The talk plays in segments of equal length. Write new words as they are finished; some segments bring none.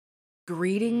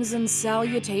Greetings and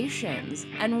salutations,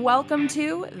 and welcome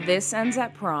to This Ends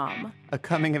at Prom. A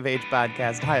coming-of-age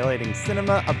podcast highlighting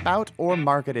cinema about or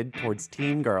marketed towards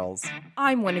teen girls.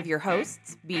 I'm one of your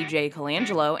hosts, BJ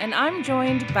Colangelo, and I'm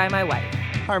joined by my wife.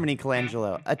 Harmony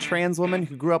Colangelo, a trans woman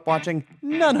who grew up watching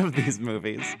none of these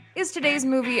movies. Is today's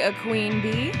movie a queen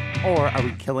bee? Or are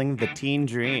we killing the teen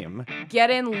dream? Get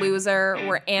in, loser.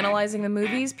 We're analyzing the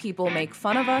movies people make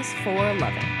fun of us for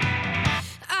loving.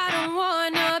 I don't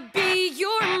wanna be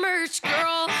your merch girl.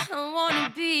 I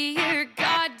wanna be your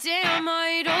goddamn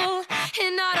idol.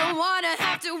 And I don't wanna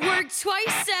have to work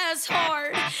twice as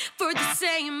hard for the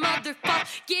same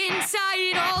motherfucking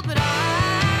title. But I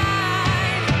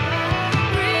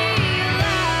realize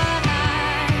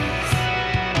that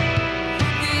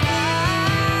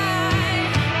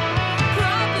I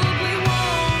probably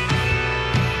won't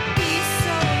be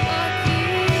so lucky.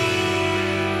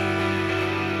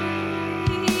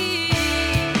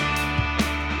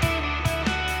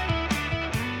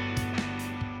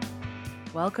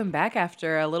 Welcome back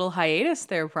after a little hiatus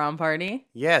there, prom party.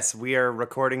 Yes, we are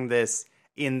recording this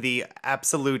in the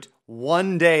absolute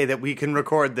one day that we can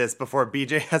record this before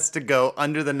BJ has to go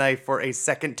under the knife for a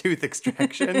second tooth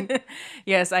extraction.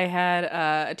 Yes, I had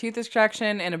a tooth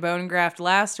extraction and a bone graft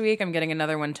last week. I'm getting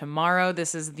another one tomorrow.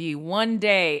 This is the one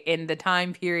day in the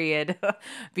time period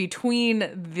between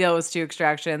those two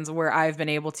extractions where I've been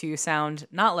able to sound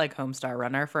not like Homestar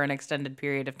Runner for an extended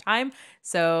period of time.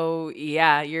 So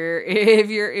yeah, if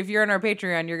you're on our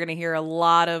Patreon, you're gonna hear a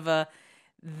lot of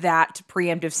that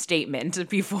preemptive statement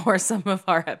before some of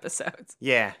our episodes.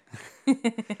 Yeah.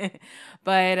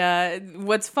 But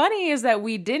what's funny is that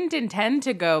we didn't intend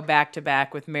to go back to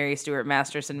back with Mary Stuart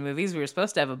Masterson movies. We were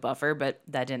supposed to have a buffer, but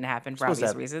that didn't happen for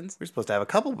obvious reasons. We're supposed to have a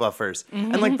couple buffers.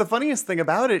 And like the funniest thing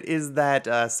about it is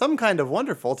that Some Kind of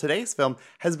Wonderful, today's film,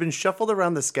 has been shuffled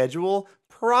around the schedule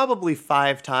probably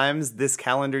 5 times this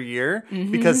calendar year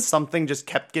because something just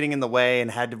kept getting in the way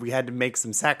and we had to make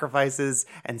some sacrifices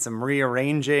and some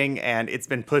rearranging, and it's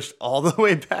been pushed all the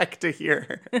way back to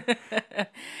here.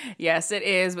 Yes, it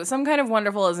is. But Some Kind of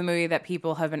Wonderful is a movie that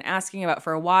people have been asking about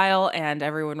for a while, and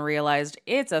everyone realized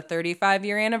it's a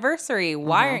 35-year anniversary.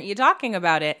 Why aren't you talking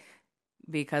about it?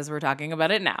 Because we're talking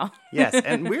about it now. Yes,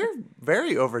 and we're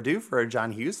very overdue for a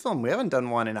John Hughes film. We haven't done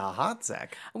one in a hot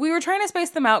sec. We were trying to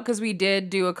space them out because we did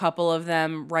do a couple of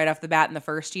them right off the bat in the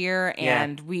first year,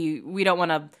 and we don't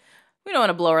want to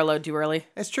blow our load too early.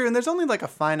 It's true, and there's only like a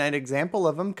finite example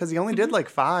of them because he only did like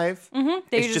 5.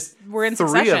 They just were in 3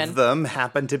 succession. of them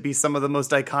happen to be some of the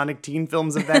most iconic teen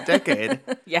films of that decade.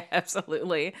 Yeah,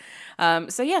 absolutely.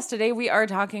 So yes, today we are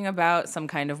talking about Some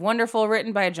Kind of Wonderful,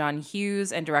 written by John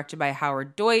Hughes and directed by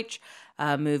Howard Deutsch,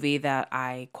 a movie that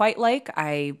I quite like.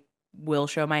 I will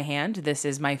show my hand. This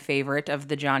is my favorite of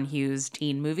the John Hughes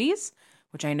teen movies,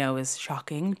 which I know is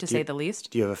shocking to say the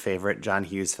least. Do you have a favorite John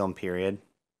Hughes film, period?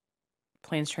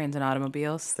 Planes, Trains, and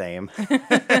Automobiles. Same.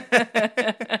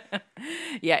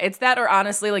 Yeah, it's that, or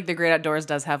honestly, like The Great Outdoors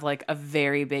does have like a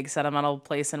very big sentimental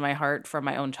place in my heart from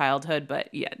my own childhood,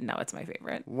 but yeah, no, it's my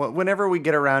favorite. Whenever we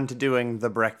get around to doing The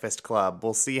Breakfast Club,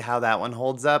 we'll see how that one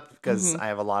holds up because I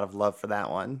have a lot of love for that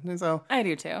one. So I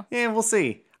do too. yeah, we'll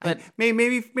see. But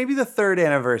maybe the 3rd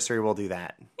anniversary we'll do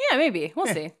that. Yeah, maybe. We'll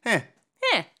see.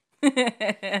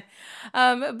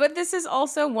 But this is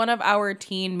also one of our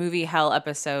teen movie hell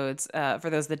episodes.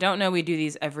 For those that don't know, we do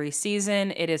these every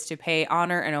season. It is to pay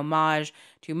honor and homage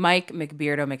to Mike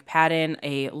McBeardo McPadden,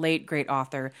 a late great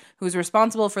author who's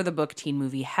responsible for the book Teen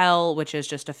Movie Hell, which is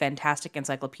just a fantastic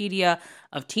encyclopedia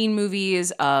of teen movies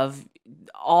of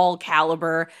all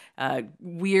caliber,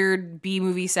 weird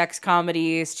B-movie sex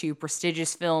comedies to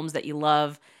prestigious films that you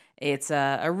love. It's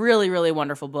a really, really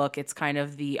wonderful book. It's kind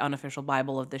of the unofficial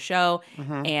Bible of the show.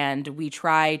 And we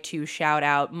try to shout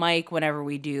out Mike whenever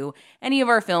we do any of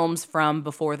our films from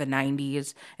before the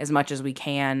 90s as much as we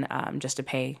can, just to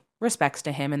pay respects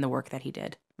to him and the work that he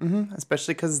did.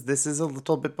 Especially because this is a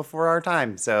little bit before our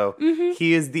time. So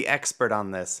he is the expert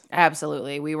on this.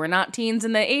 Absolutely. We were not teens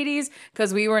in the 80s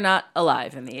because we were not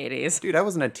alive in the 80s. Dude, I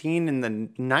wasn't a teen in the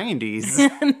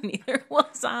 90s. Neither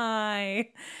was I.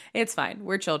 It's fine.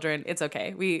 We're children. It's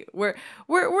okay. We're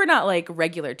not like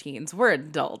regular teens. We're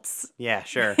adults. Yeah,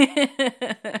 sure.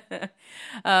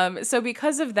 So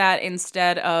because of that,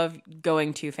 instead of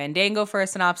going to Fandango for a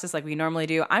synopsis like we normally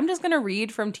do, I'm just going to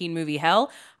read from Teen Movie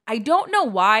Hell. I don't know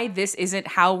why this isn't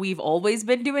how we've always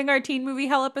been doing our Teen Movie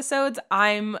Hell episodes.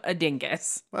 I'm a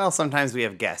dingus. Well, sometimes we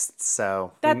have guests,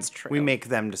 so That's true. We make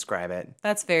them describe it.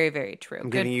 That's very, very true.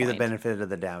 I'm giving you the benefit of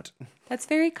the doubt. That's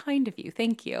very kind of you.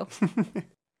 Thank you.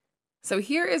 So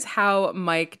here is how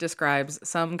Mike describes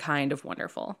Some Kind of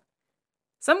Wonderful.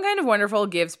 Some Kind of Wonderful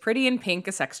gives Pretty in Pink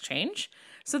a sex change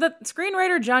so that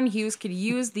screenwriter John Hughes could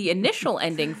use the initial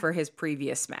ending for his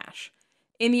previous smash.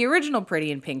 In the original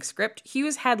Pretty in Pink script,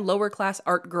 Hughes had lower-class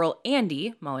art girl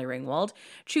Andy, Molly Ringwald,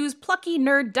 choose plucky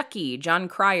nerd Ducky, John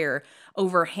Cryer,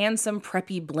 over handsome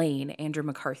preppy Blaine, Andrew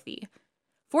McCarthy.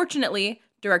 Fortunately,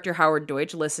 director Howard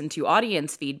Deutsch listened to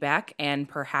audience feedback and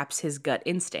perhaps his gut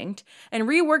instinct and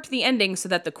reworked the ending so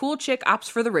that the cool chick opts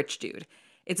for the rich dude.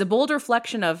 It's a bold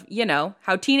reflection of,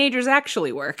 how teenagers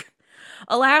actually work.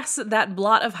 Alas, that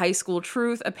blot of high school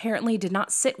truth apparently did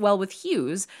not sit well with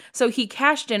Hughes, so he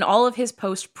cashed in all of his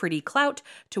post-pretty clout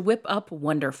to whip up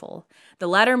Wonderful. The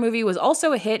latter movie was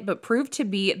also a hit, but proved to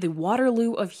be the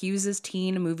Waterloo of Hughes'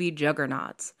 teen movie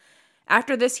juggernauts.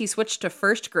 After this, he switched to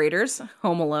First Graders,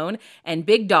 Home Alone, and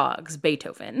Big Dogs,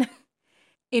 Beethoven.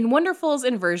 In Wonderful's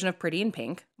inversion of Pretty in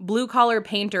Pink, blue-collar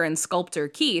painter and sculptor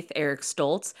Keith, Eric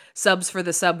Stoltz, subs for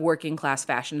the sub-working-class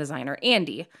fashion designer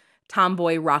Andy.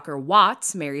 Tomboy rocker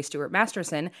Watts, Mary Stuart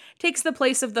Masterson, takes the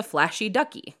place of the flashy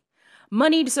Ducky.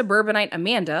 Moneyed suburbanite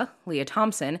Amanda, Leah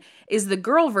Thompson, is the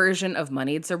girl version of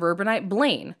moneyed suburbanite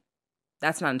Blaine.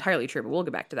 That's not entirely true, but we'll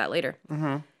get back to that later.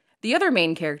 Mm-hmm. The other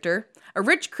main character, a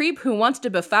rich creep who wants to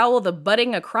befoul the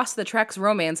budding across-the-tracks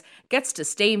romance, gets to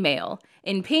stay male.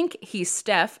 In Pink, he's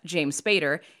Steph, James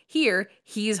Spader. Here,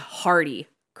 he's Hardy,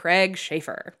 Craig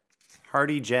Schaefer.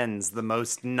 Hardy Jens, the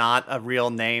most not a real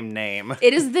name.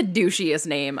 It is the douchiest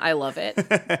name. I love it.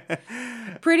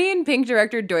 Pretty in Pink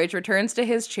director Deutsch returns to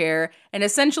his chair and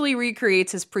essentially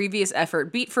recreates his previous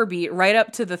effort beat for beat right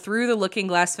up to the Through the Looking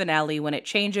Glass finale when it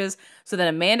changes so that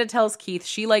Amanda tells Keith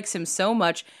she likes him so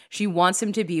much she wants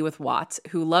him to be with Watts,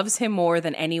 who loves him more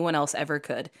than anyone else ever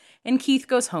could, and Keith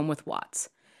goes home with Watts.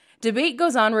 Debate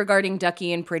goes on regarding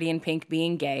Ducky and Pretty in Pink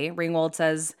being gay. Ringwald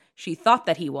says she thought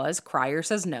that he was. Cryer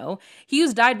says no.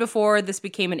 Hughes died before this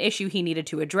became an issue he needed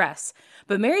to address.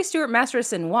 But Mary Stuart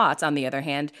Masterson Watts, on the other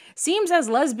hand, seems as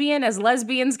lesbian as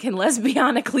lesbians can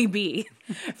lesbianically be.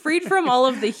 Freed from all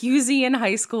of the Hughesian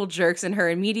high school jerks in her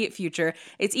immediate future,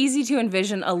 it's easy to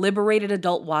envision a liberated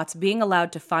adult Watts being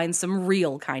allowed to find some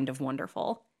real kind of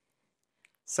wonderful.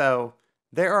 So,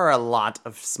 there are a lot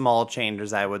of small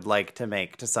changes I would like to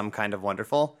make to Some Kind of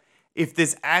Wonderful. If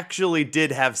this actually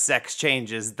did have sex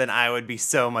changes, then I would be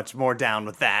so much more down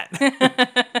with that.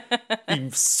 Be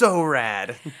so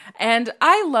rad. And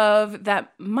I love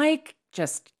that Mike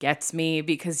just gets me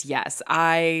because, yes,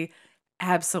 I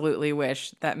absolutely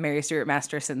wish that Mary Stuart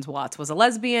Masterson's Watts was a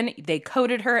lesbian. They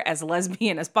coded her as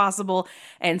lesbian as possible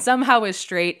and somehow is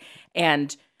straight.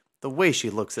 And the way she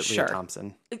looks at Sure. Leah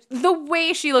Thompson. The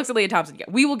way she looks at Leah Thompson. Yeah,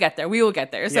 we will get there. We will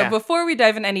get there. So Yeah. before we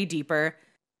dive in any deeper,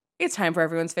 it's time for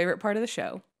everyone's favorite part of the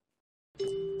show.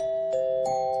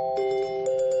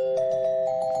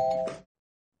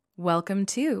 Welcome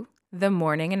to the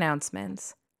morning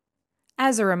announcements.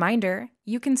 As a reminder,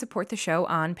 you can support the show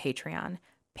on Patreon,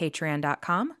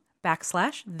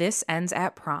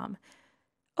 patreon.com/thisendsatprom.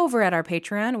 Over at our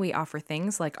Patreon, we offer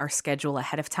things like our schedule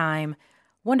ahead of time,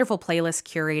 wonderful playlists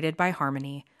curated by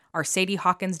Harmony, our Sadie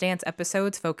Hawkins dance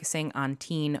episodes focusing on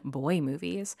teen boy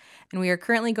movies, and we are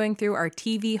currently going through our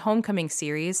TV Homecoming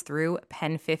series through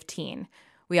Pen 15.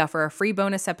 We offer a free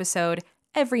bonus episode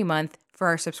every month for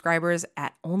our subscribers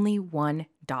at only $1.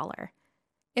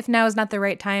 If now is not the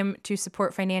right time to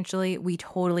support financially, we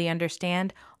totally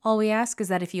understand. All we ask is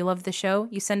that if you love the show,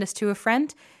 you send us to a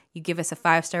friend, you give us a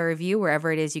 5-star review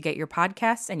wherever it is you get your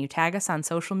podcasts, and you tag us on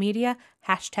social media,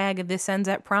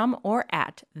 #ThisEndsAtProm or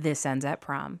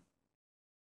 @ThisEndsAtProm.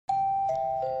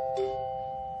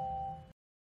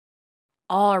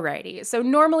 Alrighty, so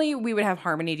normally we would have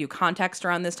Harmony do context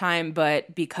around this time,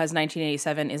 but because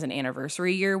 1987 is an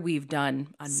anniversary year, we've done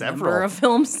a number of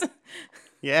films.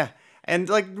 Yeah. And,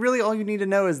 really all you need to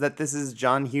know is that this is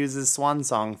John Hughes' swan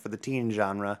song for the teen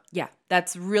genre. Yeah,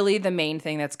 that's really the main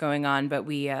thing that's going on, but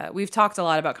we've talked a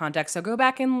lot about context, so go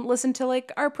back and listen to,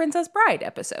 our Princess Bride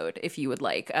episode, if you would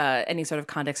like, any sort of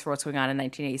context for what's going on in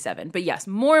 1987. But yes,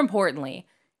 more importantly,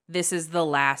 this is the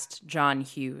last John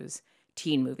Hughes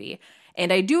teen movie.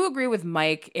 And I do agree with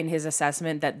Mike in his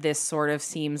assessment that this sort of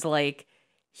seems like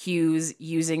Hughes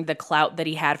using the clout that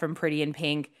he had from Pretty in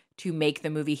Pink to make the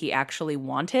movie he actually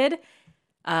wanted,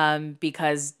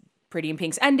 because Pretty in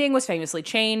Pink's ending was famously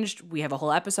changed. We have a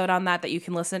whole episode on that you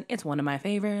can listen. It's one of my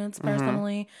favorites,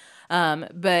 personally.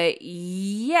 But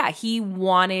yeah, he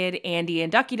wanted Andy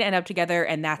and Ducky to end up together,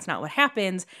 and that's not what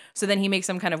happens. So then he makes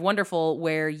Some Kind of Wonderful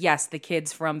where, yes, the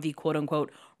kids from the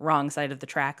quote-unquote wrong side of the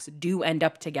tracks do end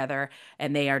up together,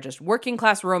 and they are just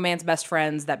working-class romance best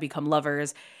friends that become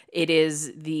lovers. It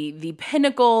is the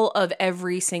pinnacle of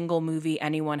every single movie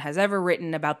anyone has ever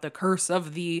written about the curse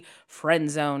of the friend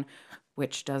zone,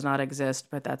 which does not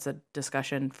exist, but that's a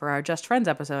discussion for our Just Friends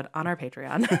episode on our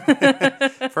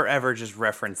Patreon. Forever just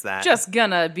reference that. Just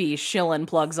gonna be shilling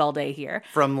plugs all day here.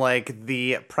 From like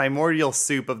the primordial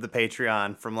soup of the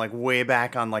Patreon from like way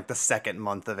back on like the second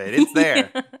month of it. It's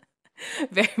there.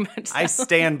 Very much so. I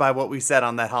stand by what we said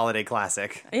on that holiday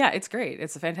classic. Yeah, it's great.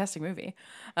 It's a fantastic movie.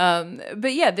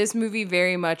 But yeah, this movie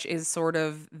very much is sort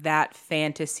of that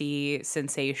fantasy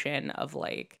sensation of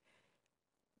like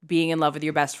being in love with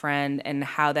your best friend and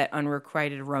how that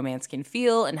unrequited romance can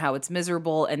feel and how it's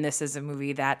miserable. And this is a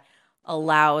movie that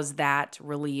allows that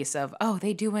release of, oh,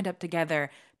 they do end up together,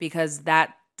 because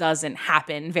that doesn't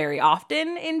happen very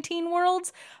often in teen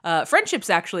worlds.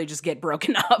 Friendships actually just get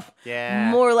broken up.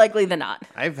 Yeah. More likely than not.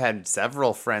 I've had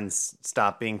several friends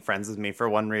stop being friends with me for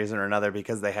one reason or another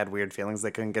because they had weird feelings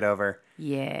they couldn't get over.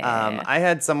 Yeah. I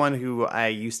had someone who I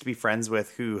used to be friends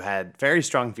with who had very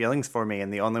strong feelings for me,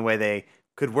 and the only way they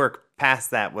could work past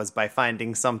that was by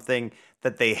finding something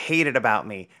that they hated about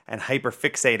me and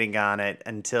hyperfixating on it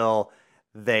until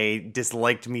they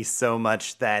disliked me so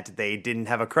much that they didn't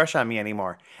have a crush on me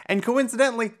anymore. And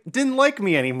coincidentally, didn't like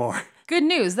me anymore. Good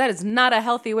news. That is not a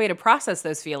healthy way to process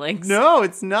those feelings. No,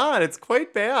 it's not. It's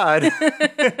quite bad.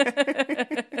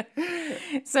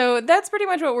 So that's pretty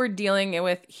much what we're dealing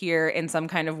with here in Some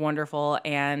Kind of Wonderful.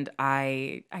 And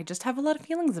I just have a lot of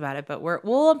feelings about it, but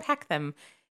we'll unpack them.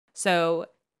 So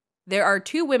there are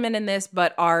two women in this,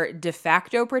 but our de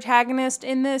facto protagonist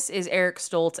in this is Eric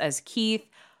Stoltz as Keith.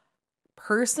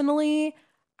 Personally,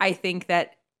 I think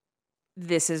that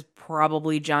this is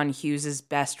probably John Hughes'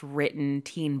 best written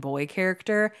teen boy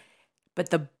character, but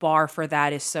the bar for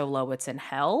that is so low it's in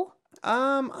hell.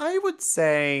 I would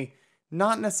say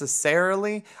not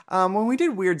necessarily. When we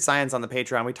did Weird Science on the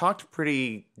Patreon, we talked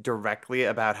pretty directly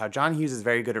about how John Hughes is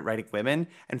very good at writing women,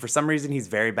 and for some reason he's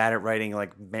very bad at writing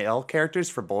like male characters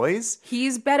for boys.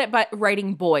 He's bad at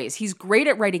writing boys. He's great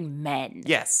at writing men.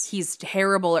 Yes. He's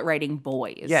terrible at writing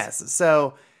boys. Yes,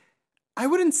 so I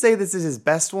wouldn't say this is his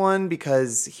best one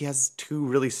because he has two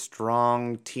really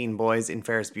strong teen boys in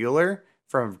Ferris Bueller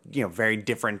from, very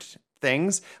different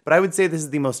things, but I would say this is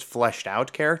the most fleshed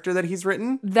out character that he's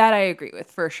written. That I agree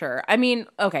with, for sure. I mean,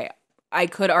 okay, I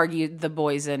could argue the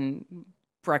boys in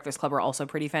Breakfast Club are also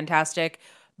pretty fantastic,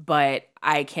 but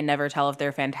I can never tell if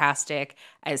they're fantastic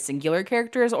as singular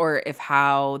characters or if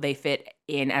how they fit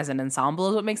in as an ensemble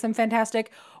is what makes them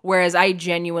fantastic. Whereas I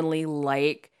genuinely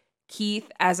like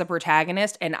Keith as a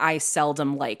protagonist, and I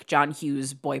seldom like John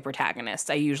Hughes boy protagonists.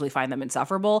 I usually find them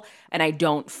insufferable, and I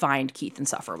don't find Keith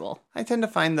insufferable. I tend to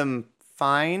find them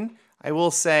fine. I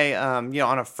will say, on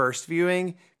a first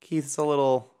viewing, Keith's a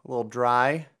little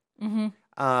dry. Mm-hmm.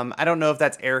 I don't know if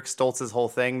that's Eric Stoltz's whole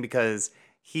thing because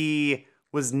he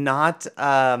was not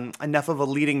enough of a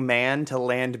leading man to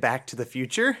land Back to the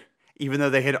Future, even though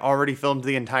they had already filmed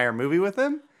the entire movie with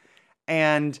him.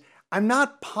 And I'm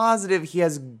not positive he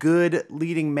has good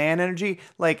leading man energy.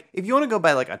 Like, if you want to go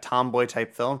by like a tomboy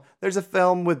type film, there's a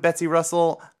film with Betsy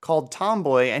Russell called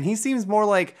Tomboy, and he seems more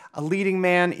like a leading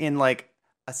man in like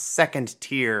a second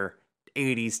tier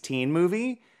 80s teen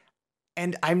movie.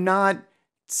 And I'm not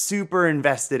super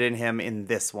invested in him in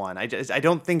this one. I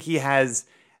don't think he has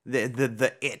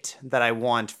the it that I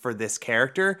want for this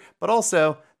character, but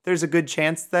also there's a good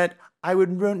chance that I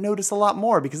would notice a lot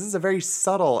more because this is a very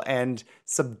subtle and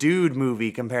subdued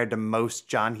movie compared to most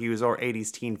John Hughes or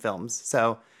 80s teen films.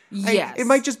 So yes. It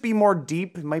might just be more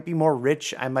deep. It might be more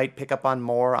rich. I might pick up on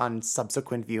more on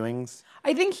subsequent viewings.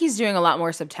 I think he's doing a lot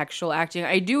more subtextual acting.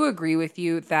 I do agree with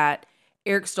you that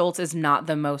Eric Stoltz is not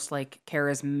the most like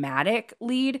charismatic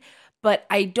lead, but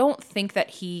I don't think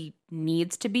that he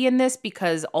needs to be in this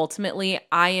because ultimately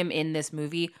I am in this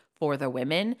movie for the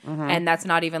women. Mm-hmm. And that's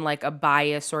not even like a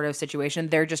bias sort of situation.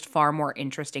 They're just far more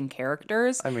interesting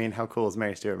characters. I mean, how cool is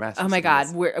Mary Stuart Masterson? Oh my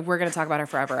God. We're going to talk about her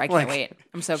forever. I can't wait.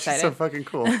 I'm so excited. She's so fucking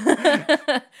cool.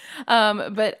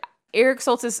 But Eric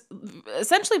Stoltz is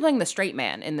essentially playing the straight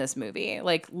man in this movie,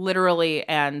 like literally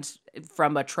and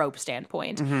from a trope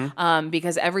standpoint, Mm-hmm.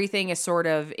 because everything is sort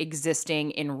of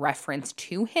existing in reference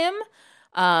to him.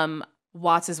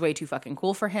 Watts is way too fucking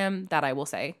cool for him, that I will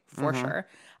say for sure.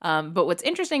 But what's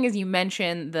interesting is you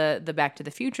mentioned the Back to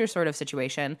the Future sort of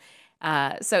situation.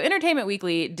 So Entertainment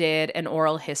Weekly did an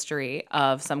oral history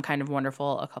of Some Kind of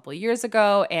Wonderful a couple of years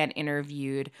ago and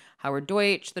interviewed Howard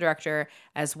Deutsch, the director,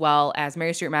 as well as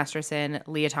Mary Stuart Masterson,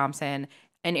 Leah Thompson,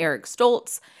 and Eric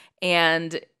Stoltz.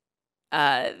 And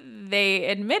they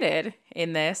admitted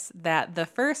in this that the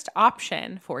first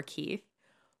option for Keith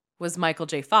was Michael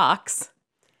J. Fox.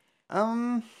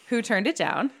 Who turned it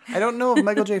down. I don't know if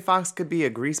Michael J. Fox could be a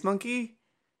grease monkey.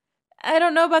 I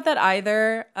don't know about that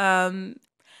either. And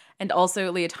And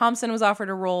also Leah Thompson was offered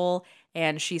a role,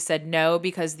 and she said no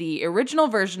because the original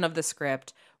version of the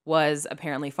script was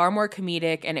apparently far more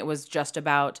comedic, and it was just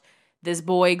about this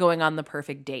boy going on the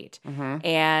perfect date.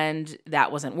 And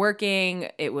that wasn't working.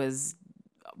 It was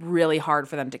really hard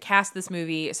for them to cast this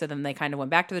movie. So then they kind of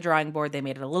went back to the drawing board. They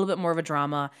made it a little bit more of a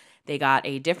drama. They got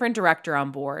a different director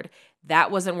on board.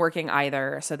 That wasn't working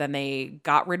either. So then they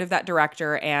got rid of that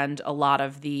director and a lot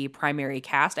of the primary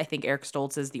cast. I think Eric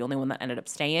Stoltz is the only one that ended up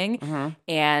staying.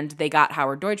 And they got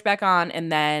Howard Deutsch back on.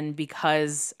 And then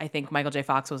because I think Michael J.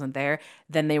 Fox wasn't there,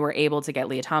 then they were able to get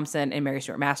Leah Thompson and Mary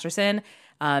Stuart Masterson.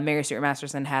 Mary Stuart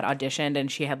Masterson had auditioned,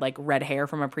 and she had like red hair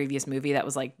from a previous movie that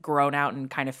was like grown out and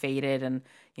kind of faded and,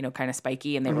 you know, kind of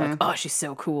spiky. And they were like, oh, she's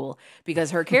so cool, because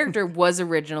her character was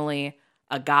originally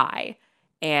a guy.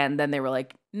 And then they were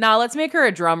like, nah, let's make her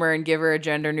a drummer and give her a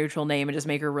gender neutral name and just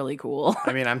make her really cool.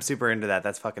 I mean, I'm super into that.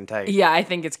 That's fucking tight. Yeah, I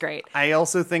think it's great. I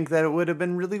also think that it would have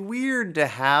been really weird to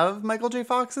have Michael J.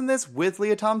 Fox in this with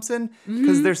Leah Thompson,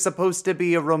 because there's supposed to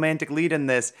be a romantic lead in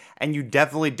this, and you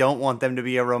definitely don't want them to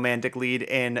be a romantic lead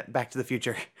in Back to the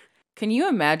Future. Can you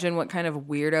imagine what kind of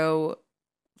weirdo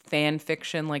fan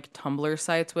fiction like Tumblr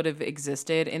sites would have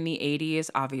existed in the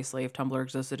 80s? Obviously, if Tumblr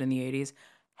existed in the 80s.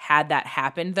 Had that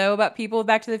happened, though, about people with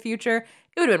Back to the Future,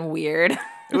 it would have been weird. It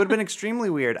would have been extremely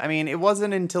weird. I mean, it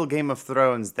wasn't until Game of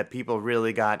Thrones that people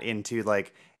really got into,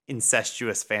 like,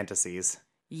 incestuous fantasies.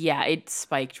 Yeah, it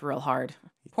spiked real hard.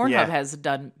 Pornhub Yeah. has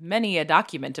done many a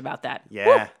document about that.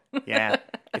 Yeah, yeah.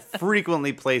 It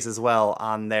frequently plays as well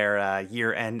on their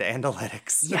year-end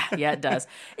analytics. Yeah, it does.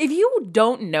 If you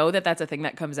don't know that that's a thing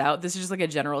that comes out, this is just like a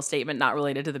general statement not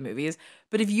related to the movies,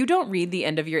 but if you don't read the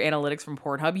end of your analytics from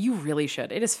Pornhub, you really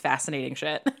should. It is fascinating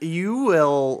shit. You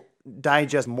will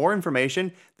digest more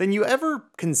information than you ever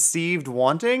conceived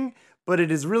wanting, but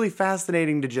it is really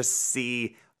fascinating to just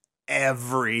see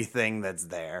everything that's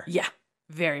there. Yeah,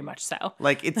 very much so.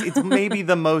 Like, it's maybe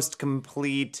the most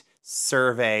complete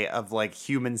survey of, like,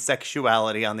 human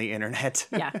sexuality on the internet.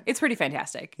 Yeah, it's pretty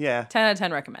fantastic. Yeah. 10 out of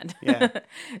 10 recommend. Yeah.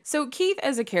 So Keith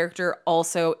as a character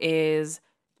also is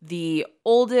the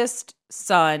oldest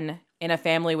son in a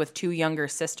family with two younger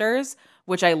sisters,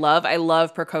 which I love. I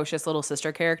love precocious little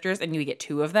sister characters, and you get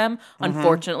two of them.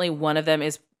 Unfortunately, one of them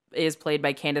is played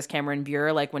by Candace Cameron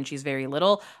Bure, like when she's very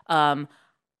little.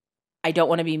 I don't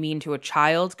want to be mean to a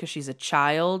child because she's a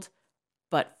child,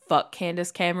 but fuck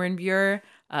Candace Cameron Bure.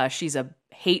 She's a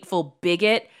hateful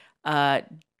bigot.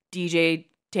 DJ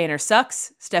Tanner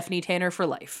sucks. Stephanie Tanner for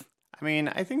life. I mean,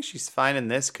 I think she's fine in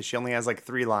this because she only has, like,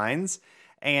 3 lines,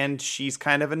 and she's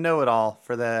kind of a know-it-all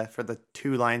for the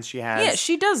 2 lines she has. Yeah,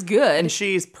 she does good. And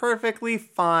she's perfectly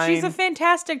fine. She's a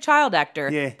fantastic child actor.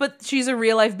 Yeah. But she's a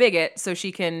real-life bigot, so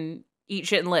she can eat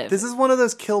shit and live. This is one of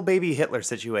those kill baby Hitler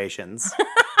situations.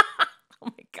 Oh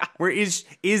my God. Where is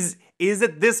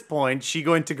at this point she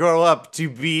going to grow up to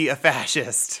be a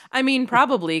fascist? I mean,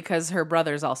 probably because her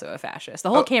brother's also a fascist. The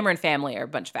whole Cameron family are a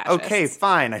bunch of fascists. Okay,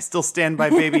 fine. I still stand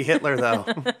by baby Hitler, though.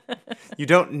 You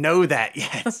don't know that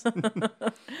yet.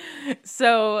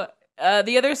 So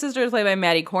the other sister is played by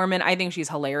Maddie Corman. I think she's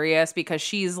hilarious because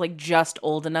she's like just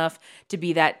old enough to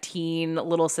be that teen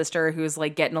little sister who's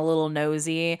like getting a little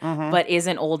nosy, but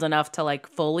isn't old enough to like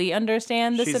fully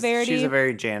understand the severity. She's a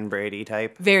very Jan Brady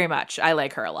type. Very much. I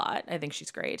like her a lot. I think she's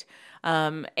great.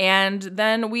 And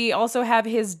then we also have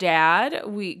his dad,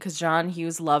 because John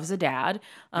Hughes loves a dad.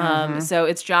 So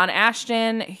it's John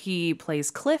Ashton. He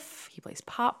plays Cliff. He plays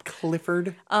Pop.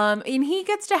 Clifford. And he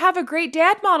gets to have a great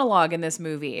dad monologue in this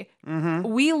movie.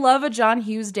 We love a John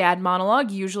Hughes dad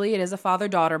monologue. Usually it is a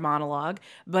father-daughter monologue.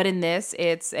 But in this,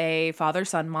 it's a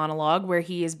father-son monologue where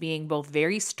he is being both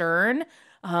very stern,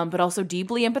 but also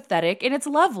deeply empathetic. And it's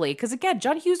lovely because, again,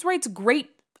 John Hughes writes great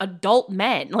adult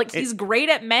men. Like, he's great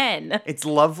at men. It's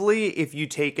lovely if you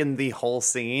take in the whole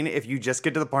scene. If you just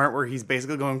get to the part where he's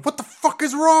basically going, "What the fuck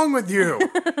is wrong with you?"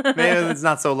 Maybe it's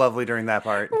not so lovely during that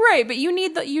part. Right, but you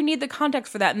need the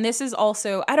context for that. And this is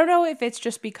also, I don't know if it's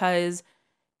just because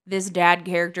this dad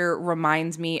character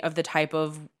reminds me of the type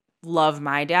of love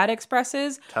my dad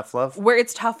expresses. Tough love. Where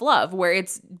it's tough love, where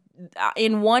it's,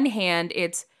 in one hand,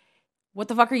 it's, what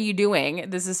the fuck are you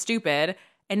doing? This is stupid.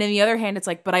 And on the other hand, it's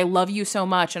like, but I love you so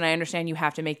much, and I understand you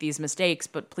have to make these mistakes,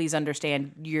 but please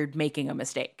understand you're making a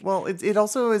mistake. Well, it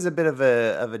also is a bit of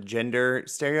a gender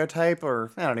stereotype,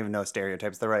 or I don't even know if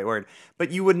stereotype's the right word,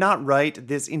 but you would not write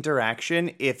this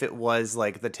interaction if it was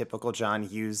like the typical John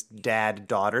Hughes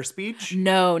dad-daughter speech.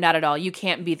 No, not at all. You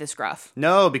can't be this gruff.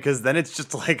 No, because then it's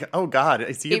just like, oh God,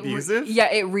 is he abusive?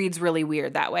 Yeah, it reads really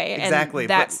weird that way. Exactly. And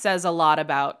that says a lot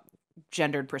about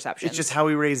gendered perceptions. It's just how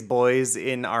we raise boys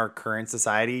in our current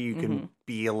society. You can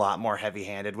be a lot more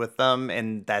heavy-handed with them,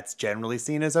 and that's generally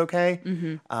seen as okay.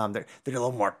 They're a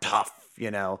little more tough,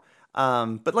 you know.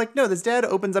 But like, no, this dad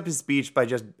opens up his speech by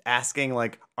just asking,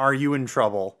 like, "Are you in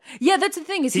trouble?" Yeah, that's the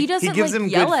thing is he doesn't gives like him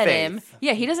yell good at faith. him.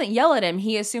 Yeah, he doesn't yell at him.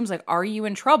 He assumes like, "Are you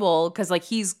in trouble?" Because like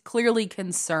he's clearly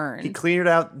concerned. He cleared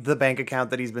out the bank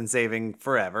account that he's been saving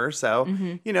forever. So,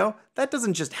 you know, that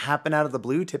doesn't just happen out of the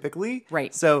blue typically.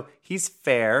 Right. So he's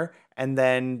fair, and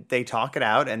then they talk it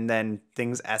out, and then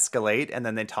things escalate, and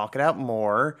then they talk it out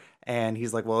more. And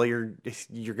he's like, well, you're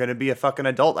going to be a fucking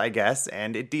adult, I guess.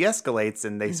 And it de-escalates,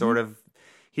 and they sort of,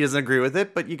 he doesn't agree with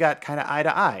it, but you got kind of eye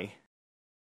to eye.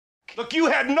 Look, you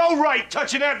had no right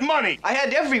touching that money. I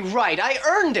had every right. I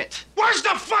earned it. Where's the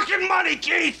fucking money,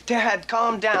 Keith? Dad,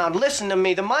 calm down. Listen to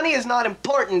me. The money is not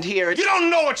important here. You don't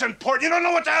know what's important. You don't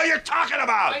know what the hell you're talking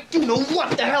about. I do know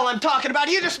what the hell I'm talking about.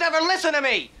 You just never listen to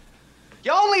me.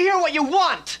 You only hear what you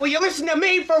want. Will you listen to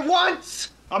me for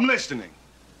once? I'm listening.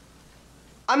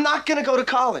 I'm not gonna go to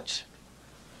college.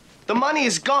 The money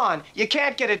is gone. You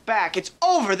can't get it back. It's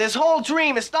over. This whole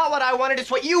dream. It's not what I wanted.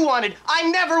 It's what you wanted. I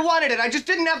never wanted it. I just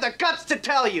didn't have the guts to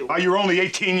tell you. Oh, you're only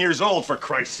 18 years old, for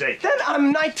Christ's sake. Then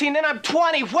I'm 19, then I'm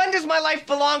 20. When does my life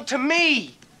belong to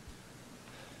me?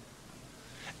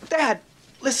 Dad,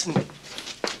 listen.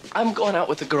 I'm going out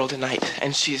with a girl tonight,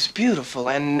 and she's beautiful,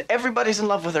 and everybody's in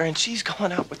love with her, and she's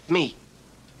going out with me.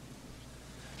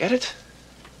 Get it?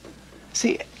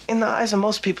 See, in the eyes of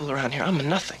most people around here, I'm a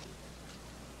nothing.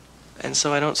 And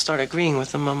so I don't start agreeing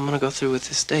with them, I'm gonna go through with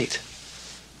this date.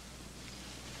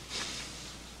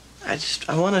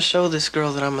 I want to show this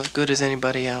girl that I'm as good as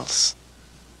anybody else.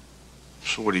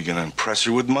 So what, are you gonna impress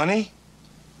her with money?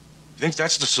 You think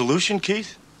that's the solution,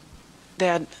 Keith?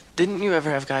 Dad, didn't you ever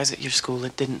have guys at your school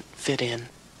that didn't fit in?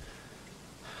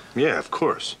 Yeah, of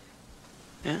course.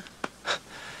 Yeah?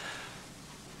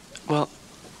 Well,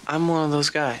 I'm one of those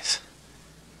guys.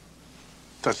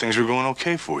 Thought things were going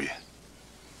okay for you.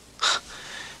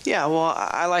 Yeah, well,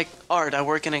 I like art. I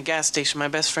work in a gas station. My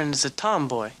best friend is a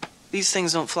tomboy. These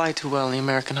things don't fly too well in the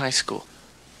American high school.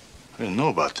 I didn't know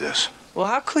about this. Well,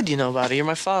 how could you know about it? You're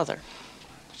my father.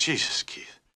 Jesus,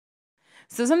 Keith.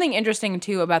 So something interesting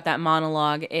too about that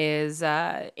monologue is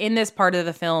in this part of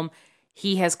the film,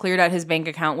 he has cleared out his bank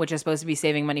account, which is supposed to be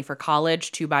saving money for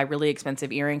college, to buy really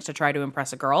expensive earrings to try to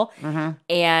impress a girl.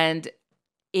 And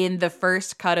in the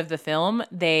first cut of the film,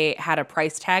 they had a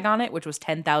price tag on it, which was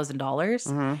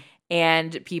 $10,000.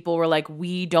 And people were like,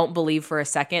 we don't believe for a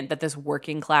second that this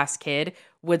working class kid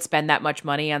would spend that much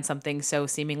money on something so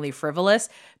seemingly frivolous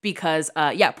because,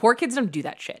 poor kids don't do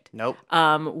that shit. Nope.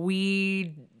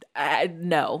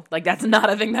 No, like that's not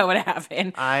a thing that would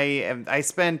happen. I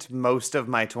spent most of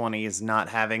my 20s not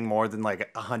having more than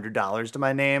like $100 to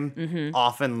my name,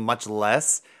 often much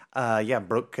less.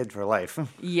 Broke kid for life.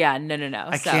 Yeah, no.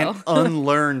 I can't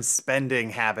unlearn spending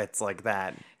habits like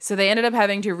that. So they ended up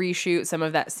having to reshoot some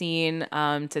of that scene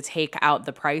to take out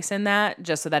the price in that,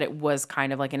 just so that it was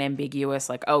kind of like an ambiguous,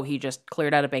 like, oh, he just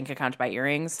cleared out a bank account to buy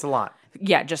earrings. It's a lot.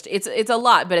 Yeah, just it's a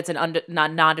lot, but it's an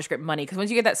nondescript money. Because once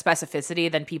you get that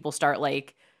specificity, then people start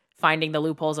like finding the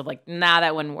loopholes of like, nah,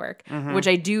 that wouldn't work, which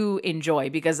I do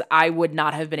enjoy because I would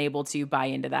not have been able to buy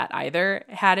into that either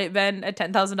had it been a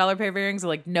 $10,000 pair of earrings.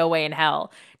 Like, no way in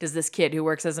hell does this kid who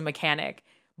works as a mechanic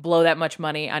blow that much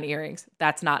money on earrings.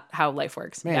 That's not how life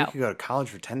works. Man, No. you could go to college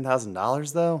for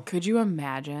 $10,000 though. Could you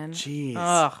imagine? Jeez.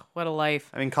 Ugh, what a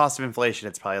life. I mean, cost of inflation,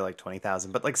 it's probably like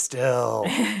 20,000, but like still.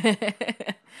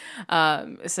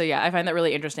 So yeah, I find that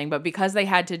really interesting. But because they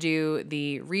had to do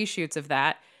the reshoots of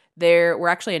that, there were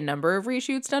actually a number of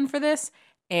reshoots done for this.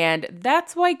 And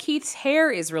that's why Keith's hair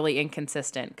is really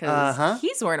inconsistent because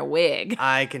he's wearing a wig.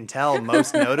 I can tell,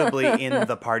 most notably in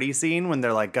the party scene when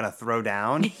they're like gonna throw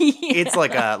down. It's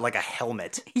like a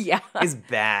helmet. Yeah. It's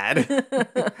bad.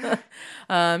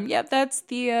 Yep, that's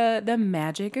the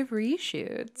magic of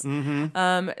reshoots.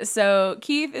 So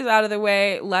Keith is out of the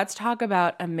way. Let's talk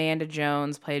about Amanda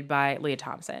Jones, played by Leah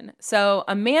Thompson. So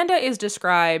Amanda is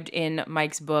described in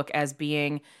Mike's book as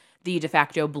being the de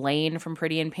facto Blaine from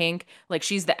Pretty in Pink. Like,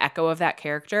 she's the echo of that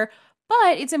character.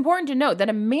 But it's important to note that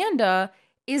Amanda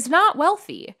is not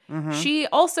wealthy. She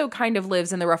also kind of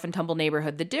lives in the rough and tumble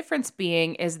neighborhood. The difference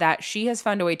being is that she has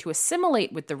found a way to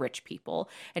assimilate with the rich people,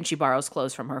 and she borrows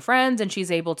clothes from her friends, and she's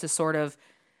able to sort of,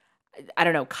 I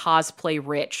don't know, cosplay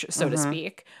rich, so to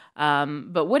speak.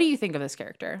 But what do you think of this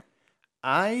character?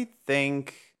 I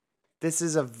think this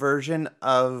is a version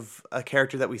of a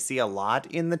character that we see a lot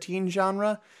in the teen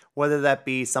genre, whether that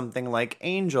be something like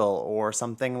Angel or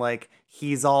something like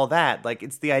He's All That. Like,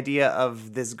 it's the idea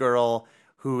of this girl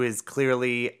who is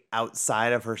clearly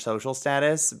outside of her social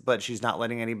status, but she's not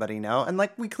letting anybody know. And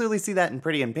like we clearly see that in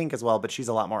Pretty in Pink as well, but she's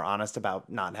a lot more honest about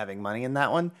not having money in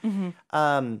that one.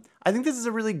 I think this is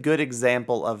a really good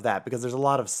example of that because there's a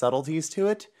lot of subtleties to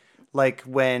it. Like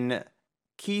when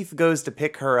Keith goes to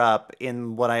pick her up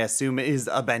in what I assume is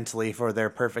a Bentley for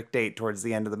their perfect date towards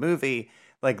the end of the movie,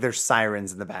 like there's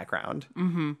sirens in the background.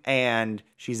 And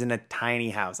she's in a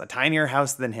tiny house, a tinier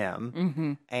house than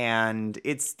him. And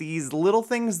it's these little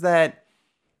things that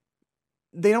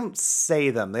they don't say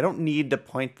them. They don't need to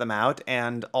point them out.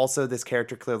 And also this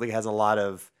character clearly has a lot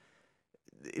of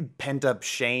pent up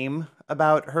shame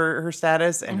about her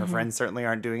status, and her friends certainly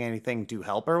aren't doing anything to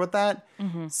help her with that.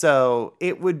 So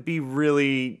it would be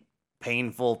really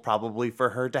painful probably for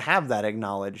her to have that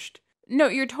acknowledged. No,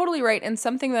 you're totally right. And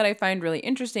something that I find really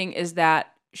interesting is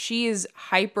that she is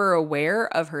hyper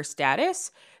aware of her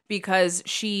status because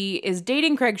she is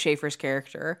dating Craig Schaefer's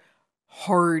character,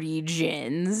 Hardy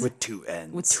Jins. With two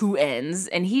ends. With two ends.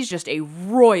 And he's just a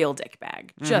royal dickbag.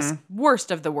 Just worst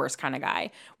of the worst kind of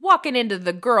guy. Walking into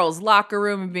the girls' locker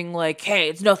room and being like, hey,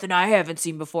 it's nothing I haven't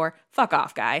seen before. Fuck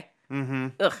off, guy.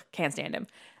 Ugh, can't stand him.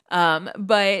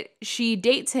 But she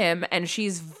dates him and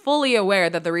she's fully aware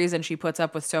that the reason she puts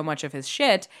up with so much of his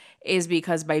shit is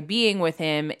because by being with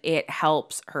him, it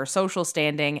helps her social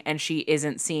standing and she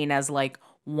isn't seen as like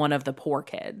one of the poor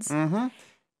kids.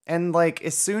 And like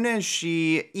as soon as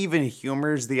she even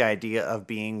humors the idea of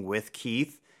being with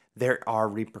Keith, there are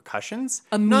repercussions.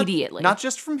 Immediately. Not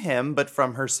just from him, but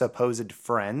from her supposed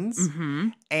friends.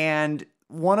 And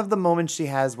one of the moments she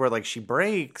has where like she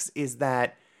breaks is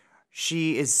that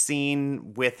she is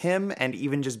seen with him and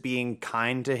even just being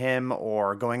kind to him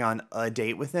or going on a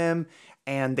date with him.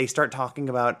 And they start talking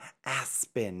about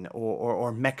Aspen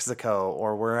or Mexico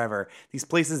or wherever. These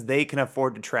places they can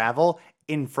afford to travel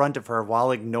in front of her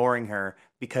while ignoring her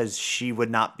because she would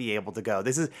not be able to go.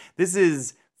 This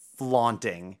is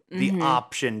flaunting the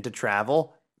option to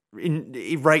travel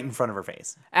right in front of her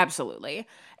face. Absolutely.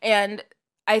 And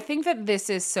I think that this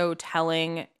is so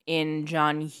telling in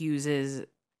John Hughes's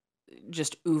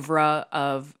just oeuvre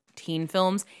of teen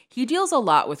films. He deals a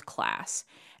lot with class.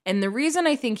 And the reason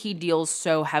I think he deals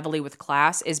so heavily with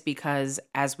class is because,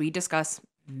 as we discuss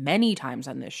many times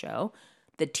on this show,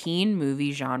 the teen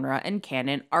movie genre and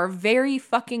canon are very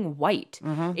fucking white.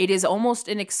 It is almost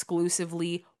an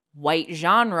exclusively white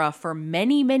genre for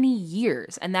many, many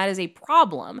years, and that is a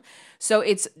problem. So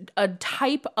it's a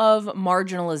type of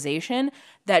marginalization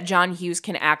that John Hughes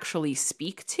can actually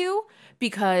speak to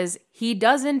because he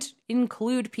doesn't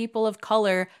include people of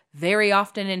color very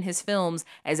often in his films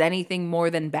as anything more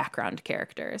than background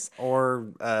characters. Or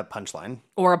a punchline.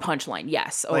 Or a punchline,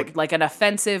 yes. Or like an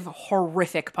offensive,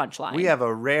 horrific punchline. We have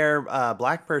a rare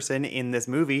black person in this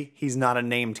movie. He's not a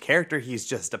named character. He's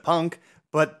just a punk.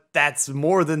 But that's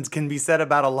more than can be said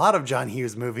about a lot of John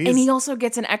Hughes movies. And he also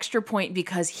gets an extra point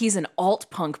because he's an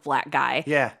alt-punk black guy.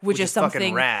 Yeah, which is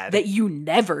something rad. that you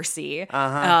never see.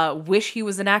 Wish he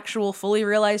was an actual fully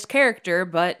realized character,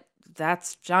 but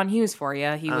that's John Hughes for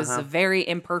you. He was a very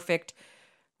imperfect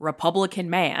Republican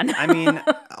man. I mean,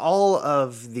 all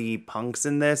of the punks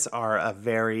in this are a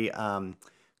very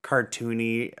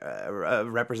cartoony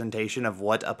representation of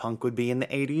what a punk would be in the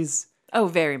 80s. Oh,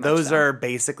 very much Those so. are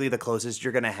basically the closest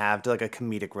you're going to have to like a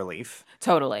comedic relief.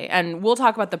 Totally. And we'll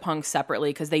talk about the punks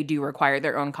separately because they do require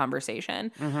their own conversation.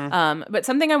 But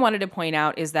something I wanted to point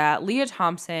out is that Leah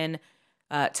Thompson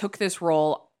took this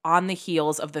role on the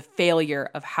heels of the failure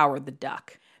of Howard the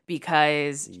Duck.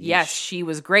 Because, yes, she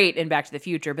was great in Back to the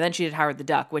Future, but then she did Howard the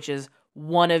Duck, which is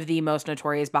one of the most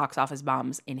notorious box office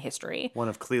bombs in history. One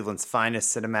of Cleveland's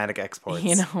finest cinematic exports.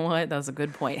 You know what? That was a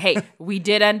good point. Hey, we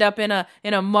did end up in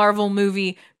a Marvel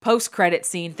movie post-credit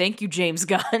scene. Thank you, James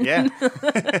Gunn. Yeah.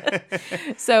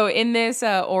 So in this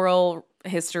oral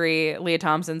history, Leah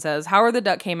Thompson says, Howard the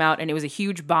Duck came out and it was a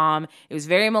huge bomb. It was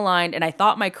very maligned and I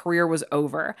thought my career was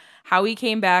over. Howie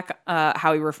came back,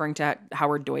 Howie referring to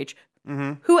Howard Deutsch,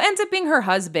 who ends up being her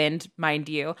husband, mind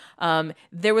you.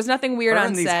 There was nothing weird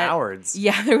on these set. Howards.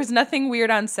 Yeah, there was nothing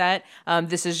weird on set.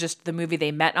 This is just the movie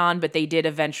they met on, but they did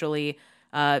eventually,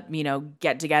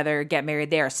 get together, get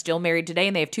married. They are still married today,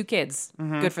 and they have 2 kids.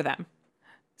 Good for them.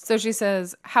 So she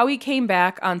says, Howie came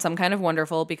back on Some Kind of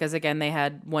Wonderful because, again, they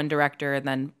had one director and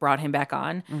then brought him back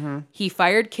on. He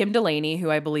fired Kim Delaney, who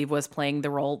I believe was playing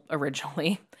the role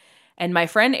originally. And my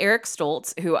friend Eric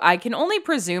Stoltz, who I can only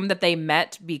presume that they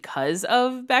met because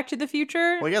of Back to the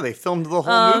Future. Well, yeah, they filmed the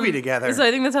whole movie together. So I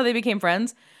think that's how they became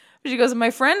friends. But she goes, my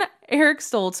friend Eric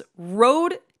Stoltz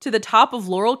rode to the top of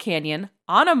Laurel Canyon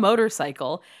on a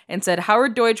motorcycle and said,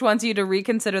 Howard Deutsch wants you to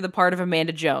reconsider the part of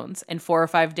Amanda Jones. And 4 or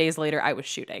 5 days later, I was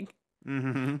shooting.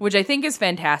 which I think is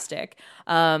fantastic.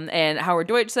 And Howard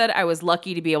Deutsch said, I was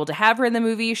lucky to be able to have her in the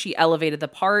movie. She elevated the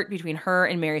part between her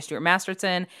and Mary Stuart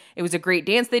Masterson. It was a great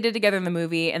dance they did together in the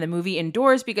movie, and the movie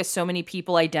endures because so many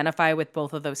people identify with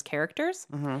both of those characters.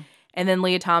 And then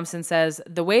Leah Thompson says,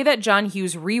 the way that John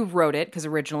Hughes rewrote it, because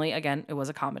originally, again, it was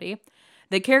a comedy,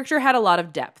 the character had a lot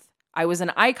of depth. I was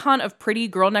an icon of pretty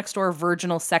girl next door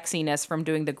virginal sexiness from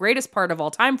doing the greatest part of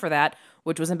all time for that,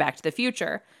 which was in Back to the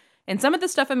Future. And some of the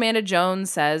stuff Amanda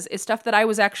Jones says is stuff that I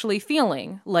was actually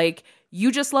feeling. Like,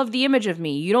 you just love the image of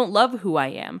me. You don't love who I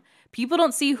am. People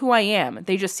don't see who I am.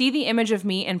 They just see the image of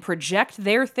me and project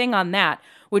their thing on that,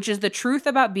 which is the truth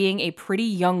about being a pretty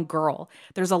young girl.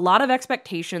 There's a lot of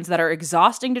expectations that are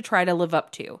exhausting to try to live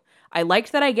up to. I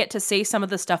liked that I get to say some of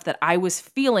the stuff that I was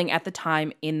feeling at the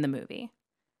time in the movie.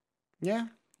 Yeah.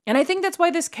 And I think that's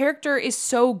why this character is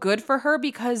so good for her,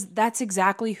 because that's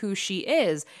exactly who she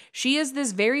is. She is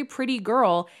this very pretty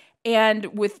girl, and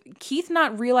with Keith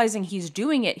not realizing he's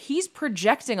doing it, he's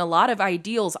projecting a lot of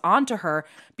ideals onto her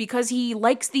because he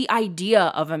likes the idea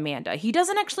of Amanda. He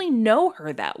doesn't actually know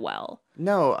her that well.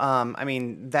 No, I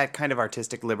mean, that kind of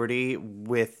artistic liberty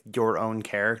with your own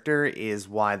character is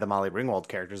why the Molly Ringwald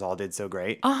characters all did so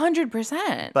great.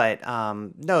 100%. But,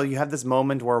 no, you have this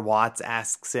moment where Watts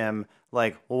asks him,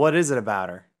 like, well, what is it about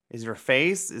her? Is it her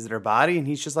face? Is it her body? And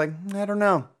he's just like, I don't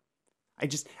know.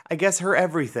 I guess her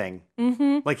everything.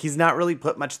 Like, he's not really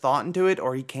put much thought into it,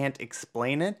 or he can't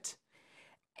explain it.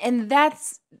 And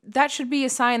that should be a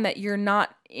sign that you're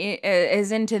not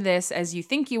as into this as you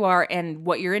think you are, and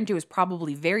what you're into is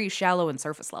probably very shallow and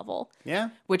surface level.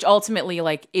 Yeah. Which ultimately,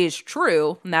 like, is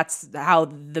true, and that's how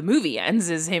the movie ends,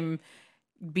 is him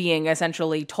being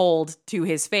essentially told to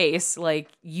his face, like,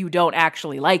 you don't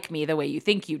actually like me the way you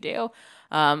think you do,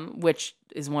 which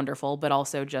is wonderful, but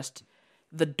also just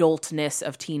the doltness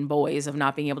of teen boys of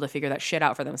not being able to figure that shit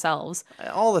out for themselves.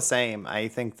 All the same, I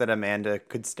think that Amanda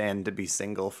could stand to be